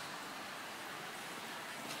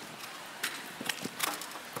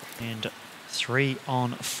and 3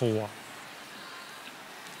 on 4.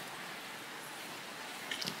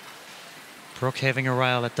 Brooke having a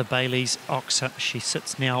rail at the Bayleys Oxa. She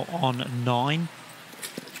sits now on 9.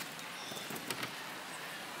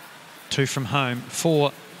 2 from home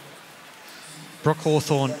for Brooke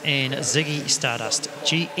Hawthorne and Ziggy Stardust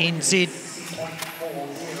GNZ.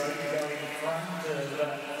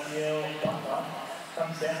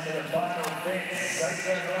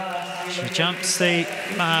 She jumps the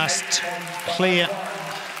last clear,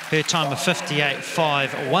 her time of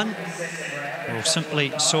 58.51. We'll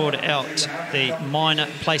simply sort out the minor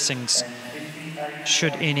placings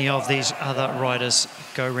should any of these other riders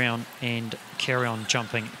go round and carry on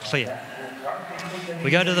jumping clear.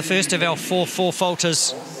 We go to the first of our 4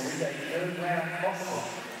 4-faulters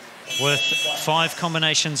with 5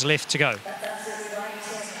 combinations left to go.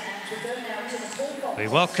 We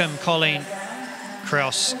welcome Colleen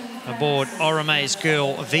Krause aboard Orome's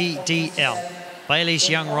Girl VDL, Bayleys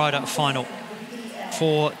Young Rider Final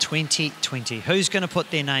for 2020. Who's going to put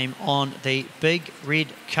their name on the Big Red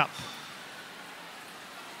Cup?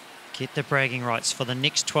 Get the bragging rights for the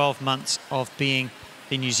next 12 months of being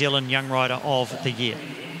the New Zealand Young Rider of the Year.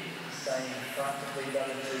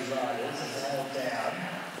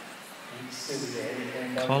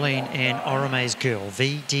 Colleen and Orome's girl,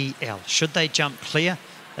 VDL. Should they jump clear,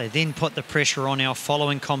 they then put the pressure on our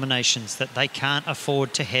following combinations that they can't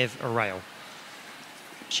afford to have a rail.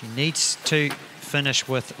 She needs to finish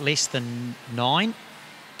with less than 9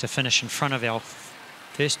 to finish in front of our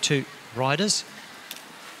first 2 riders.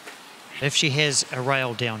 If she has a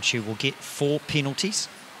rail down, she will get 4 penalties.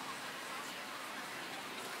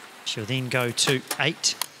 She'll then go to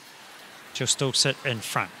 8. She'll still sit in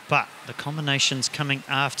front, but the combinations coming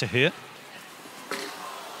after her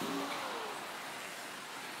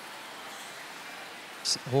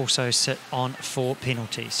also sit on 4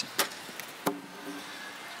 penalties.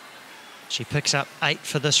 She picks up 8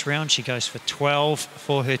 for this round. She goes for 12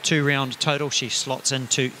 for her 2-round total. She slots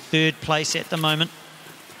into 3rd place at the moment.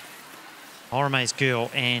 Orome's girl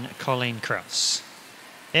and Colleen Krause.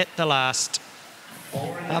 At the last,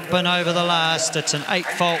 up and over the last, it's an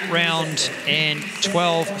 8-fault round and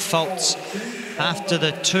 12 faults after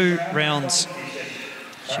the 2 rounds.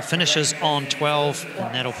 She finishes on 12,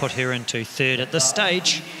 and that'll put her into 3rd at this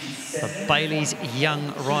stage. The Bayleys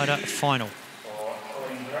Young Rider Final.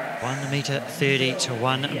 1.30 m to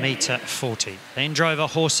 1.40 m. Land Rover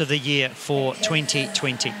Horse of the Year for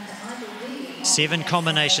 2020. 7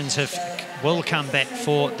 combinations will come back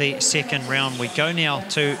for the 2nd round. We go now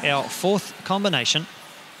to our 4th combination.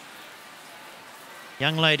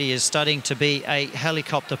 Young lady is studying to be a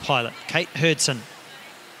helicopter pilot. Kate Hurdson.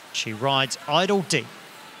 She rides Idle D.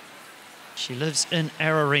 She lives in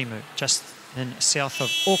Ararimu, just in south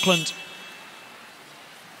of Auckland.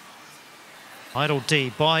 Idle D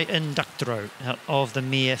by Inductro out of the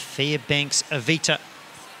mare Fairbanks Avita.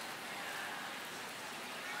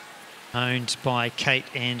 Owned by Kate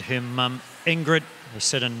and her mum Ingrid. They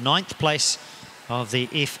sit in 9th place of the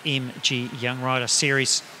FMG Young Rider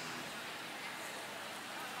Series.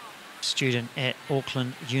 Student at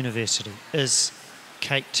Auckland University is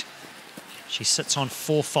Kate. She sits on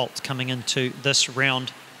 4 faults coming into this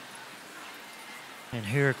round. And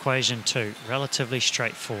her equation too, relatively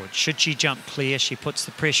straightforward. Should she jump clear, she puts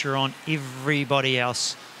the pressure on everybody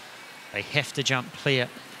else. They have to jump clear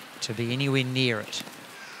to be anywhere near it.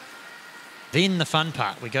 Then the fun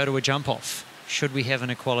part, we go to a jump off. Should we have an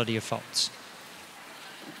equality of faults?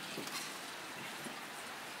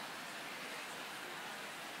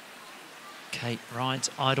 Kate rides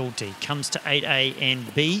Idle D, comes to 8A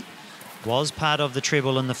and B, was part of the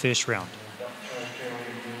treble in the first round.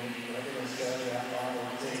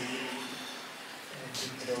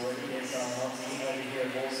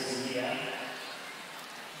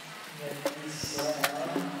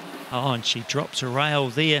 Oh, and she drops a rail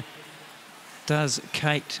there, does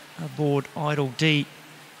Kate, aboard Idle D.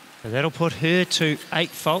 So that'll put her to 8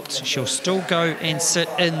 faults. She'll still go and sit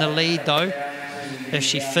in the lead though. If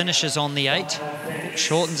she finishes on the 8,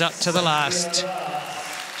 shortens up to the last.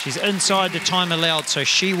 She's inside the time allowed, so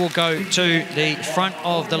she will go to the front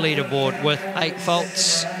of the leaderboard with 8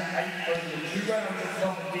 faults.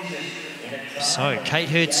 So Kate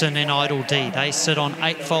Hurdson and Idle D, they sit on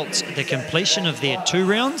 8 faults at the completion of their 2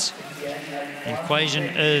 rounds. The equation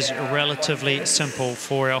is relatively simple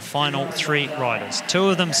for our final 3 riders. 2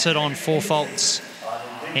 of them sit on 4 faults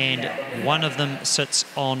and 1 of them sits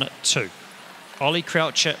on 2. Ollie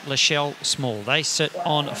Croucher, Lachelle Small, they sit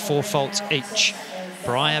on 4 faults each.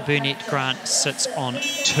 Briar Burnett Grant sits on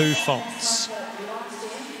 2 faults.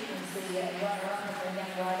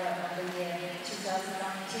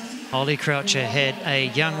 Ollie Croucher had a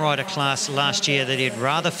young rider class last year that he'd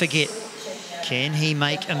rather forget. Can he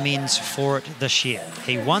make amends for it this year?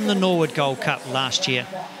 He won the Norwood Gold Cup last year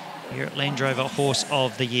here at Land Rover Horse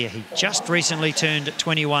of the Year. He just recently turned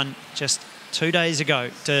 21, just 2 days ago,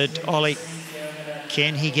 did Ollie.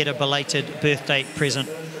 Can he get a belated birthday present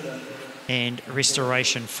and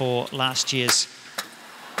restoration for last year's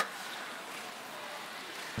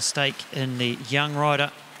mistake in the young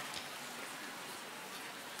rider?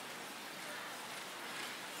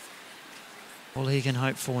 All he can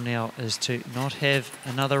hope for now is to not have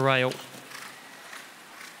another rail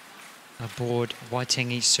aboard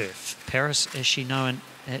Waitangi Surf. Paris, as she known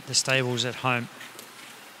at the stables at home.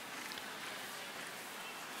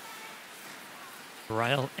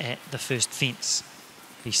 Rail at the first fence.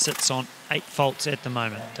 He sits on 8 faults at the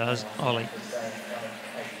moment, does Ollie.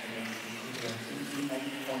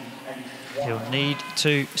 He'll need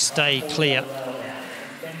to stay clear.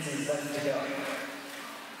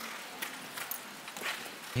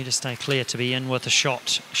 Need to stay clear to be in with a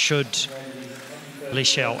shot. Should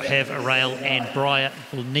Lachelle have a rail, and Briar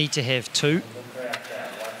will need to have 2.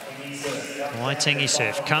 Waitangi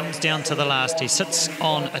Surf comes down to the last. He sits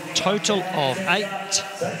on a total of 8.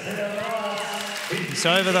 He's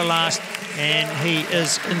over the last and he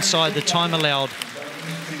is inside the time allowed.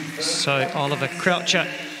 So Oliver Croucher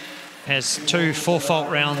has 2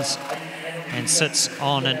 4-fault rounds and sits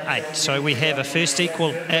on an 8. So we have a first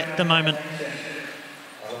equal at the moment.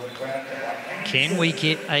 Can we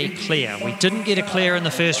get a clear? We didn't get a clear in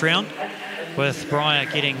the first round, with Briar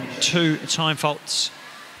getting 2 time faults.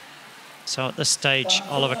 So at this stage,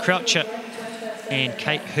 Oliver Croucher and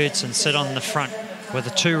Kate Hurdson sit on the front with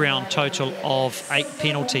a 2-round total of 8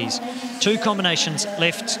 penalties. 2 combinations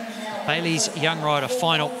left. Bayleys Young Rider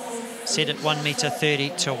final, set at 1.30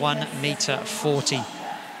 m to 1.40 m.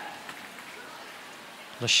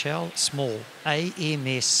 Lachelle Small,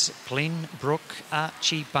 AMS Glenbrook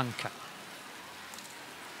Archie Bunker.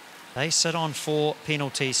 They sit on 4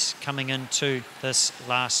 penalties coming into this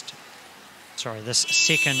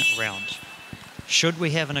second round. Should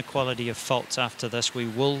we have an equality of faults after this, we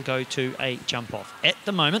will go to a jump off. At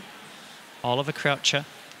the moment, Oliver Croucher,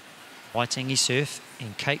 Waitangi Surf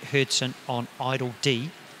and Kate Hurdson on Idle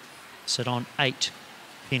D sit on 8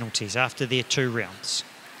 penalties after their 2 rounds.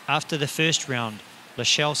 After the first round,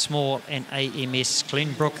 Lachelle Small and AMS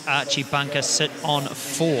Glenbrook Archie Bunker sit on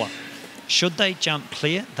 4. Should they jump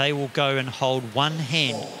clear, they will go and hold one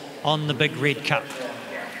hand on the big red cup.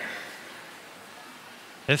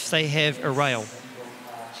 If they have a rail,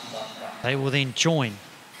 they will then join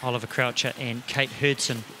Oliver Croucher and Kate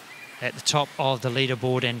Hurdson at the top of the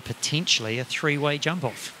leaderboard and potentially a 3-way jump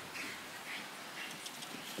off.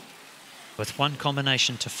 With 1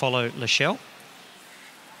 combination to follow Lachelle.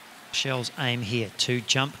 Lachelle's aim here to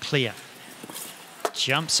jump clear.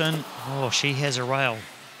 Jumps in. Oh, she has a rail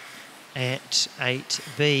at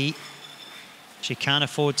 8B. She can't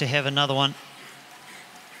afford to have another one.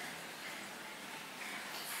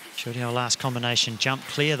 Should our last combination jump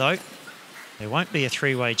clear though, there won't be a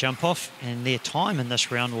 3-way jump off, and their time in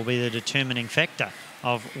this round will be the determining factor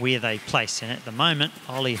of where they place. And at the moment,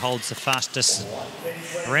 Ollie holds the fastest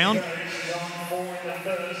round.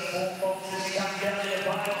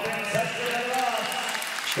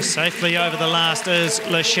 She's safely over the last is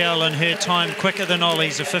Lachelle, and her time quicker than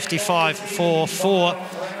Ollie's of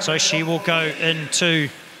 55.44. So she will go into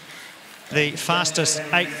the fastest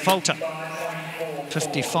 8-faulter.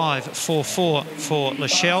 55.44 for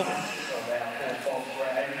Lachelle.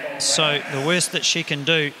 So the worst that she can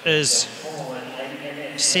do is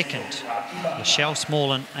second. Lachelle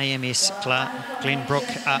Small and AMS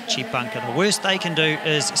Glenbrook Archie Bunker. The worst they can do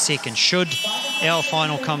is second. Should our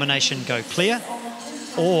final combination go clear,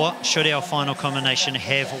 or should our final combination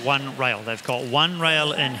have 1 rail? They've got 1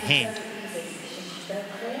 rail in hand.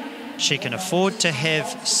 She can afford to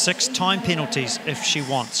have 6 time penalties if she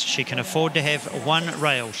wants. She can afford to have 1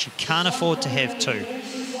 rail. She can't afford to have 2.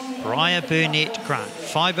 Briar Burnett Grant,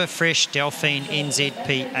 Fibre Fresh Delphine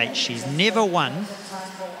NZPH. She's never won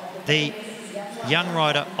the Young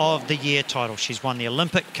Rider of the Year title. She's won the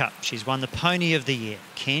Olympic Cup. She's won the Pony of the Year.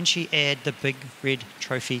 Can she add the big red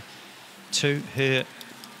trophy to her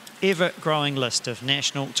ever-growing list of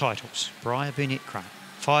national titles? Briar Burnett Grant.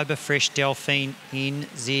 Fibre Fresh Delphine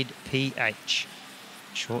NZPH.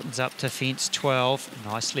 Shortens up to fence 12,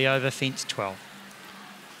 nicely over fence 12.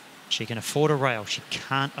 She can afford a rail. She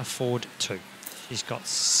can't afford 2. She's got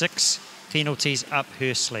 6 penalties up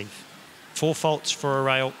her sleeve. 4 faults for a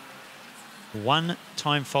rail. 1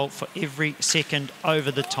 time fault for every second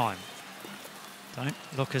over the time. Don't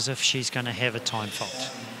look as if she's going to have a time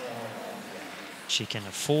fault. She can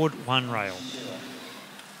afford 1 rail.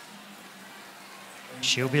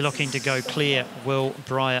 She'll be looking to go clear, will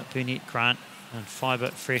Briar Burnett Grant, and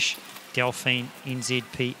Fibre Fresh Delphine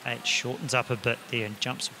NZPH shortens up a bit there and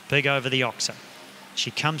jumps big over the oxer.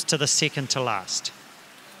 She comes to the second to last.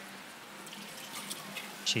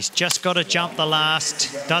 She's just got to jump the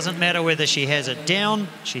last. Doesn't matter whether she has it down.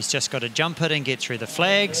 She's just got to jump it and get through the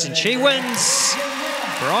flags, and she wins.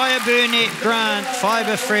 Briar Burnett Grant,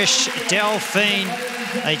 Fibre Fresh Delphine.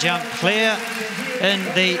 They jump clear in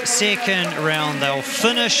the second round. They'll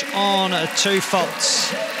finish on 2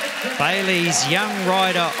 faults. Bayleys Young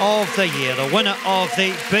Rider of the Year, the winner of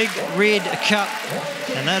the Big Red Cup.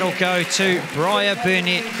 And that'll go to Briar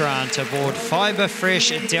Burnett Grant aboard Fibre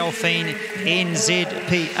Fresh Delphine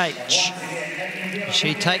NZPH.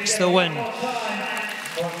 She takes the win.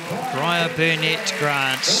 Briar Burnett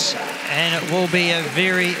Grant. And it will be a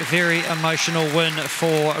very, very emotional win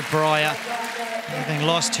for Briar, having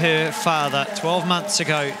lost her father 12 months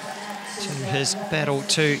ago to his battle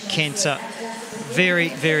to cancer. Very,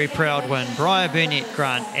 very proud win. Briar Burnett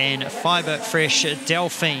Grant and Fibre Fresh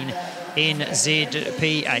Delphine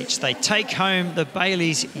NZPH. They take home the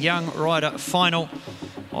Bayleys Young Rider final.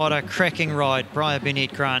 What a cracking ride. Briar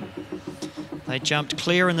Burnett Grant. They jumped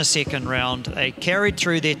clear in the second round. They carried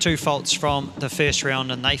through their 2 faults from the first round,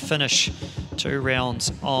 and they finish 2 rounds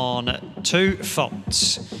on 2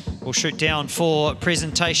 faults. We'll shoot down for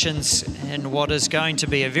presentations in what is going to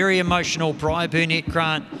be a very emotional Bri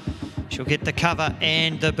Burnett-Grant. She'll get the cover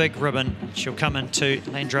and the big ribbon. She'll come into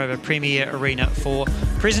Land Rover Premier Arena for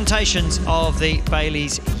presentations of the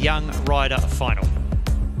Bayleys Young Rider Final.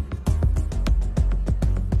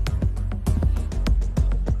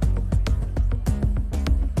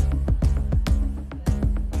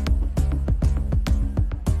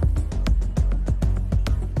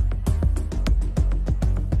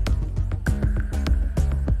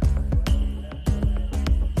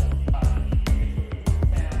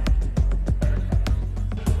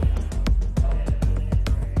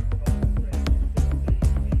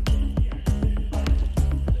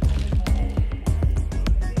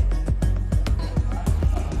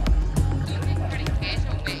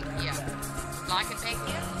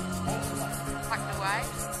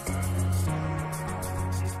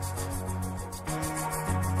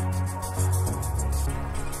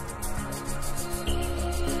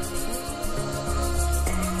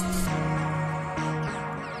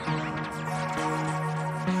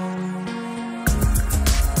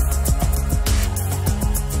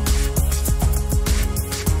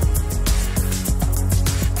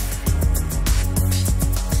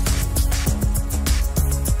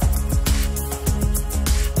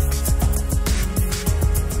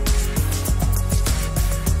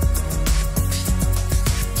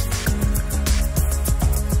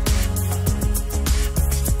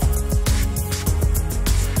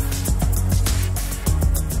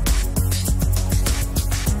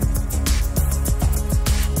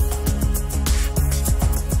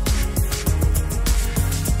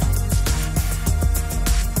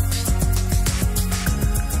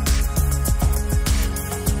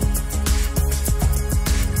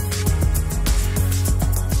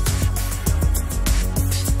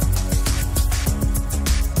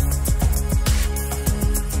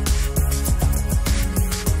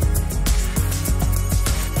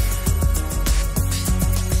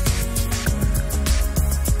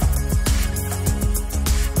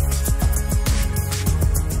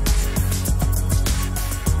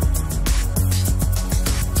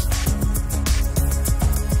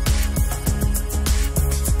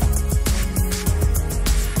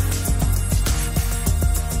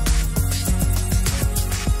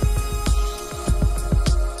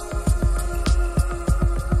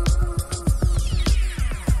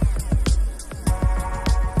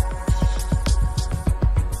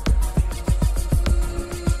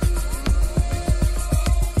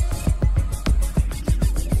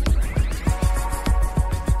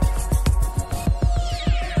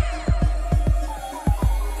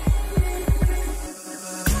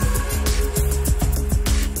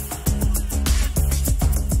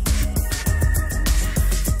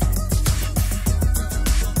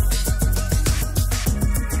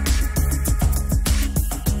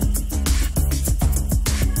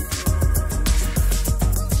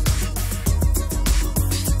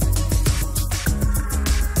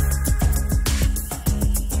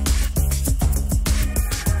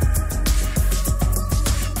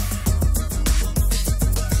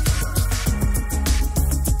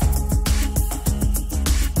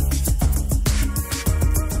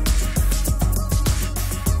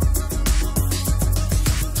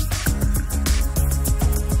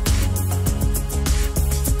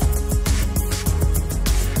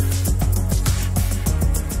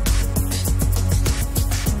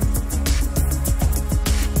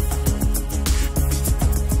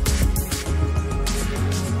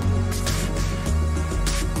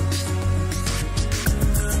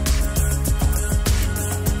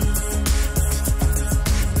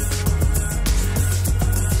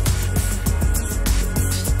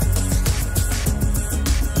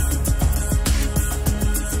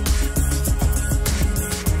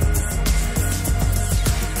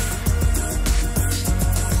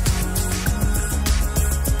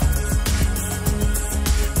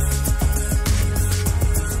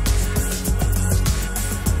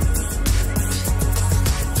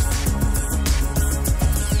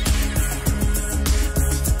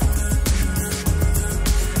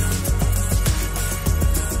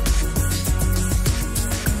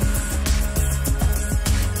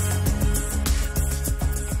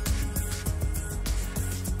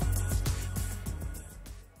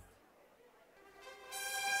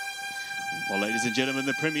 Well, ladies and gentlemen,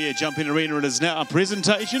 the Premier Jumping Arena, it is now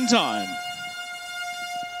presentation time.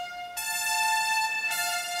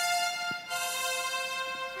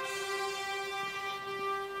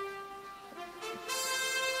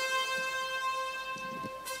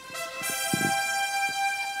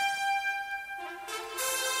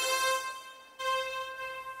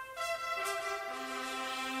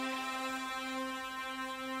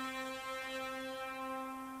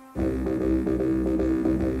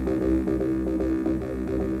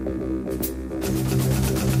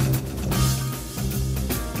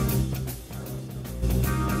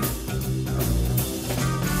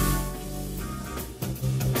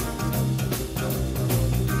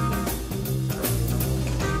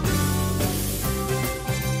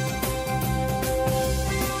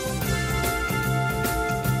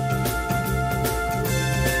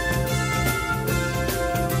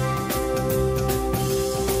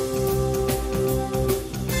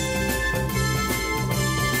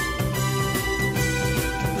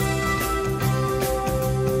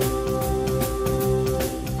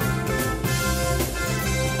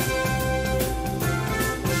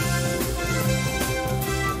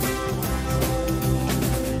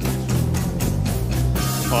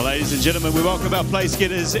 Well, ladies and gentlemen, we welcome our place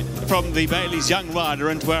getters from the Bayleys Young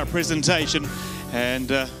Rider into our presentation. And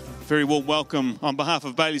very warm welcome on behalf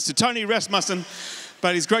of Bayleys to Tony Rasmussen,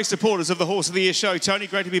 Bayleys great supporters of the Horse of the Year show. Tony,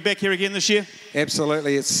 great to be back here again this year.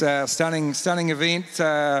 Absolutely, it's a stunning event.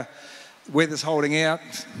 Weather's holding out,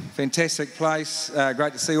 fantastic place.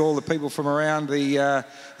 Great to see all the people from around the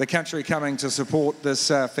country coming to support this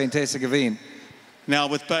fantastic event. Now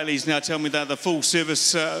with Bayleys, now tell me they're the full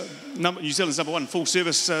service, New Zealand's #1 full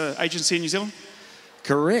service agency in New Zealand?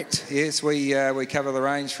 Correct, yes, we cover the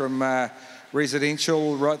range from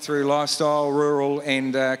residential right through lifestyle, rural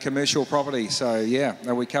and commercial property. So yeah,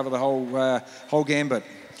 we cover the whole gambit.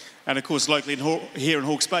 And of course locally here in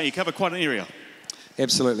Hawke's Bay, you cover quite an area.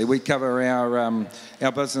 Absolutely, we cover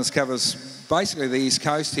our business covers basically the east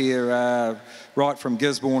coast here, right from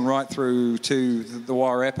Gisborne right through to the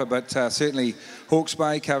Wairarapa, but certainly Hawke's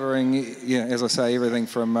Bay covering, as I say, everything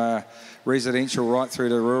from residential right through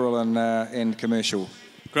to rural and commercial.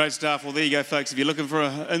 Great stuff. Well, there you go, folks. If you're looking for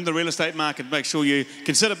in the real estate market, make sure you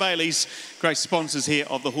consider Bayleys. Great sponsors here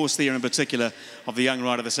of the horse there, in particular of the Young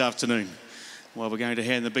Rider this afternoon. Well, we're going to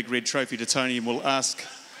hand the big red trophy to Tony, and we'll ask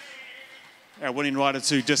our winning rider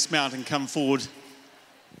to dismount and come forward.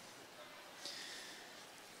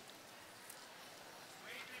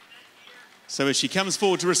 So as she comes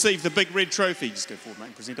forward to receive the big red trophy, just go forward, mate,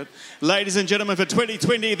 and present it. Ladies and gentlemen, for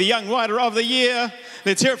 2020, the Young Rider of the Year,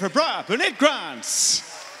 let's hear it for Briar Burnett-Grant. Just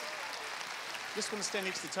want to stand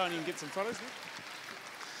next to Tony and get some photos.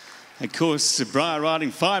 Of course, Briar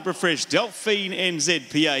riding Fibre Fresh, Delphine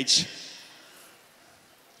NZPH.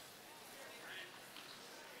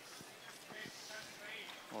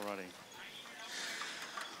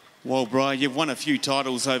 Well, Briar, you've won a few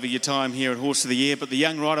titles over your time here at Horse of the Year, but the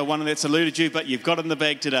Young Rider one that's eluded you, but you've got it in the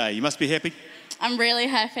bag today. You must be happy. I'm really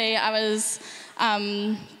happy. I was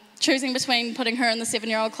choosing between putting her in the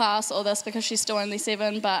 7-year-old class or this because she's still only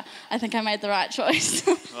 7, but I think I made the right choice.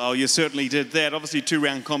 Oh, you certainly did that. Obviously,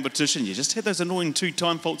 2-round competition. You just had those annoying 2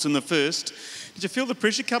 time faults in the first. Did you feel the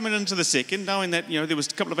pressure coming into the second, knowing that there was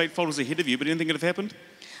a couple of 8-folders ahead of you, but anything could have happened?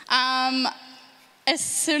 As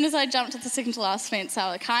soon as I jumped at the second to last fence,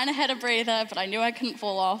 I kind of had a breather, but I knew I couldn't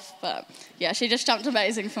fall off. But yeah, she just jumped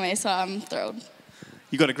amazing for me, so I'm thrilled.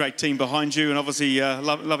 You've got a great team behind you, and obviously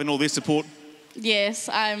loving all their support. Yes,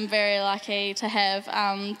 I'm very lucky to have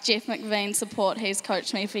Jeff McVean's support. He's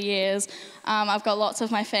coached me for years. I've got lots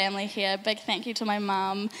of my family here. Big thank you to my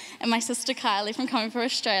mum and my sister Kylie from coming for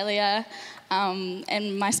Australia.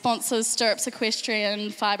 And my sponsors, Stirrups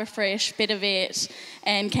Equestrian, Fibre Fresh, Better Vet,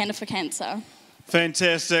 and Canada for Cancer.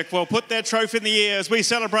 Fantastic. Well, put that trophy in the air as we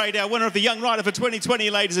celebrate our winner of the Young Rider for 2020,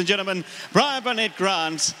 ladies and gentlemen, Briar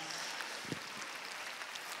Burnett-Grant.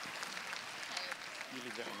 You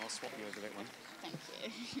leave that one, I'll swap you over that one.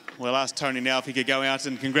 Thank you. We'll ask Tony now if he could go out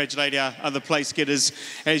and congratulate our other place getters.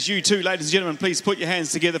 As you too, ladies and gentlemen, please put your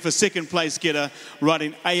hands together for second place getter,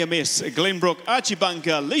 riding AMS, Glenbrook,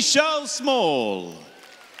 Archibunker, Lichelle Small.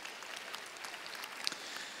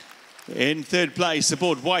 In third place,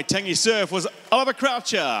 aboard Waitangi Surf, was Oliver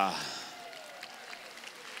Croucher.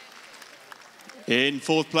 In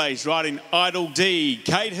fourth place, riding Idle D,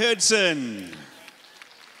 Kate Hurdson.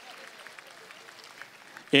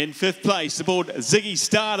 In fifth place, aboard Ziggy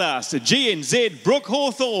Stardust, GNZ, Brooke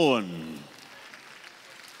Hawthorne.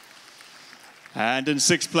 And in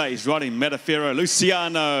sixth place, riding Metafero,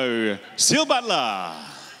 Luciano, Seal Butler.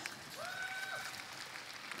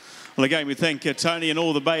 Well, again, we thank Tony and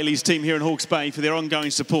all the Bayleys team here in Hawke's Bay for their ongoing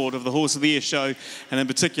support of the Horse of the Year show, and in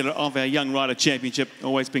particular of our Young Rider Championship.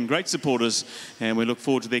 Always been great supporters, and we look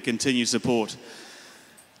forward to their continued support.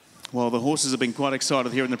 Well, the horses have been quite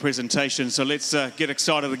excited here in the presentation, so let's get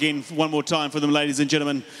excited again one more time for them, ladies and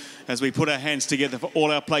gentlemen, as we put our hands together for all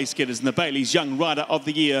our place getters in the Bayleys Young Rider of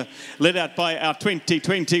the Year, led out by our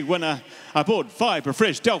 2020 winner aboard Fibre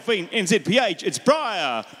Fresh, Delphine NZPH. It's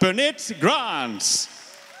Briar Burnett-Grant.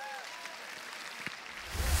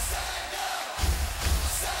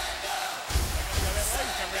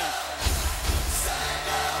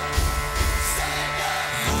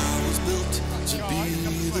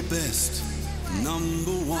 Best,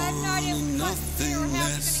 #1, nothing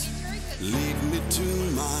less. Lead me to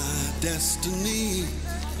my destiny.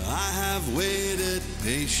 I have waited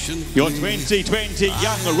patiently. Your 2020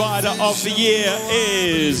 Young Rider of the Year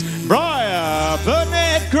is Briar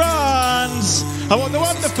Burnett-Grant. I want the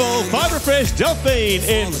wonderful Fibre Fresh Delphine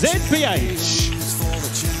NZPH.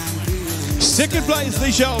 Second place,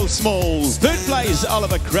 Lichelle Small. Third place,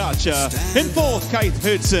 Oliver Croucher. In fourth, Kate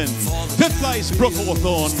Hurdson. Fifth place, Brooke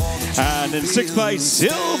Hawthorne. And in sixth place,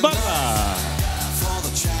 Seal Butler.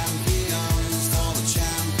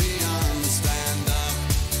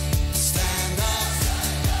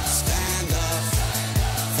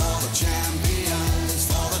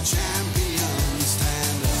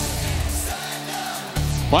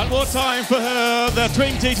 One more time for her, the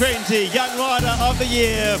 2020 Young Rider of the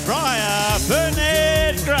Year, Briar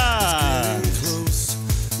Burnett-Grant.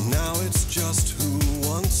 Now it's just who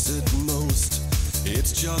wants it most.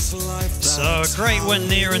 It's just life. So a great win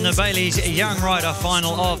there in the Bayleys Young Rider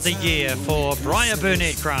Final of the Year for Briar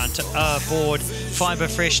Burnett-Grant aboard Fibre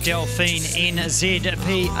Fresh Delphine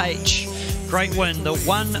NZPH. Great win, the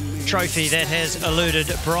one trophy that has eluded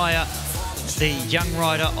Briar, the Young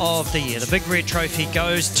Rider of the Year. The Big Red Trophy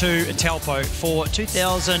goes to Taupo for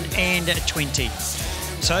 2020.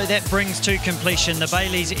 So that brings to completion the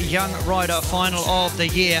Bayleys Young Rider Final of the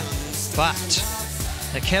Year. But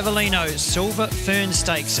the Cavallino Silver Fern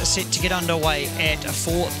Stakes are set to get underway at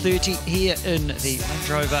 4:30 here in the Land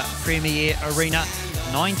Rover Premier Arena.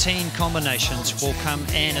 19 combinations will come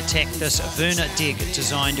and attack this Verna Dig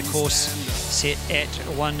designed course set at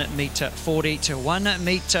 1m40 to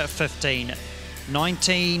 1m15.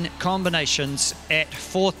 19 combinations at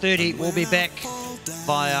 4:30. We'll be back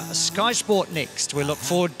via Sky Sport next. We look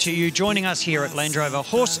forward to you joining us here at Land Rover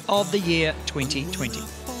Horse of the Year 2020.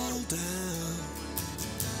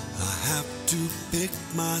 I have to pick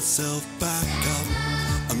myself back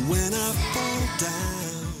up, and when I fall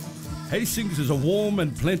down. Hastings is a warm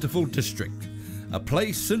and plentiful district, a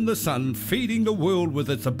place in the sun feeding the world with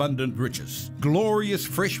its abundant riches, glorious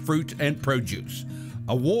fresh fruit and produce,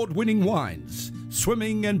 award-winning wines,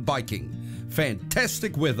 swimming and biking,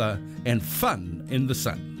 fantastic weather and fun in the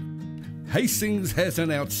sun. Hastings has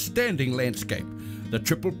an outstanding landscape, the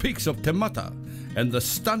triple peaks of Te Mata and the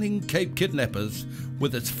stunning Cape Kidnappers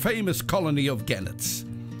with its famous colony of gannets.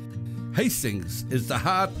 Hastings is the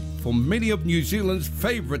heart for many of New Zealand's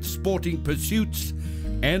favourite sporting pursuits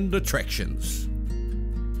and attractions.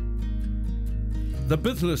 The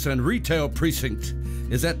business and retail precinct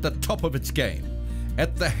is at the top of its game.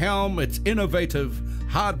 At the helm, its innovative,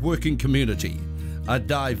 hard-working community. A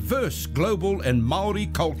diverse global and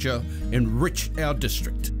Māori culture enrich our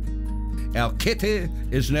district. Our kete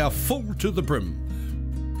is now full to the brim.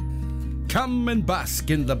 Come and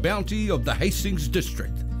bask in the bounty of the Hastings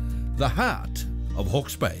district, the heart of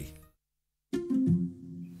Hawke's Bay.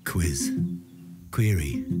 Quiz,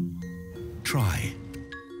 query, try,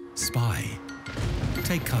 spy,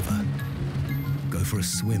 take cover, go for a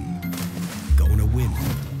swim, go on a whim,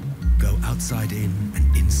 go outside in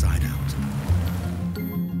and inside out.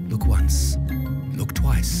 Look once, look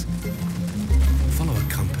twice, follow a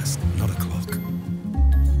compass, not a clock.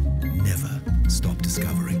 Never stop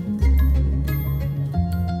discovering.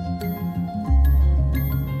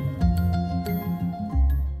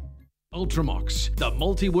 Ultramox, the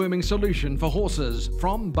multi-worming solution for horses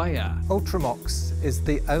from Bayer. Ultramox is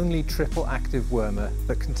the only triple active wormer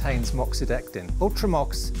that contains moxidectin.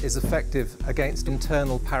 Ultramox is effective against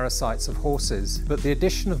internal parasites of horses, but the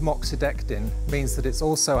addition of moxidectin means that it's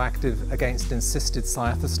also active against encysted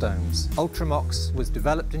cyathostomes. Ultramox was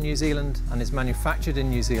developed in New Zealand and is manufactured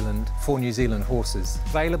in New Zealand for New Zealand horses.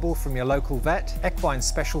 Available from your local vet, equine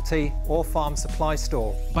specialty or farm supply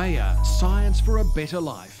store. Bayer, science for a better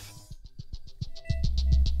life.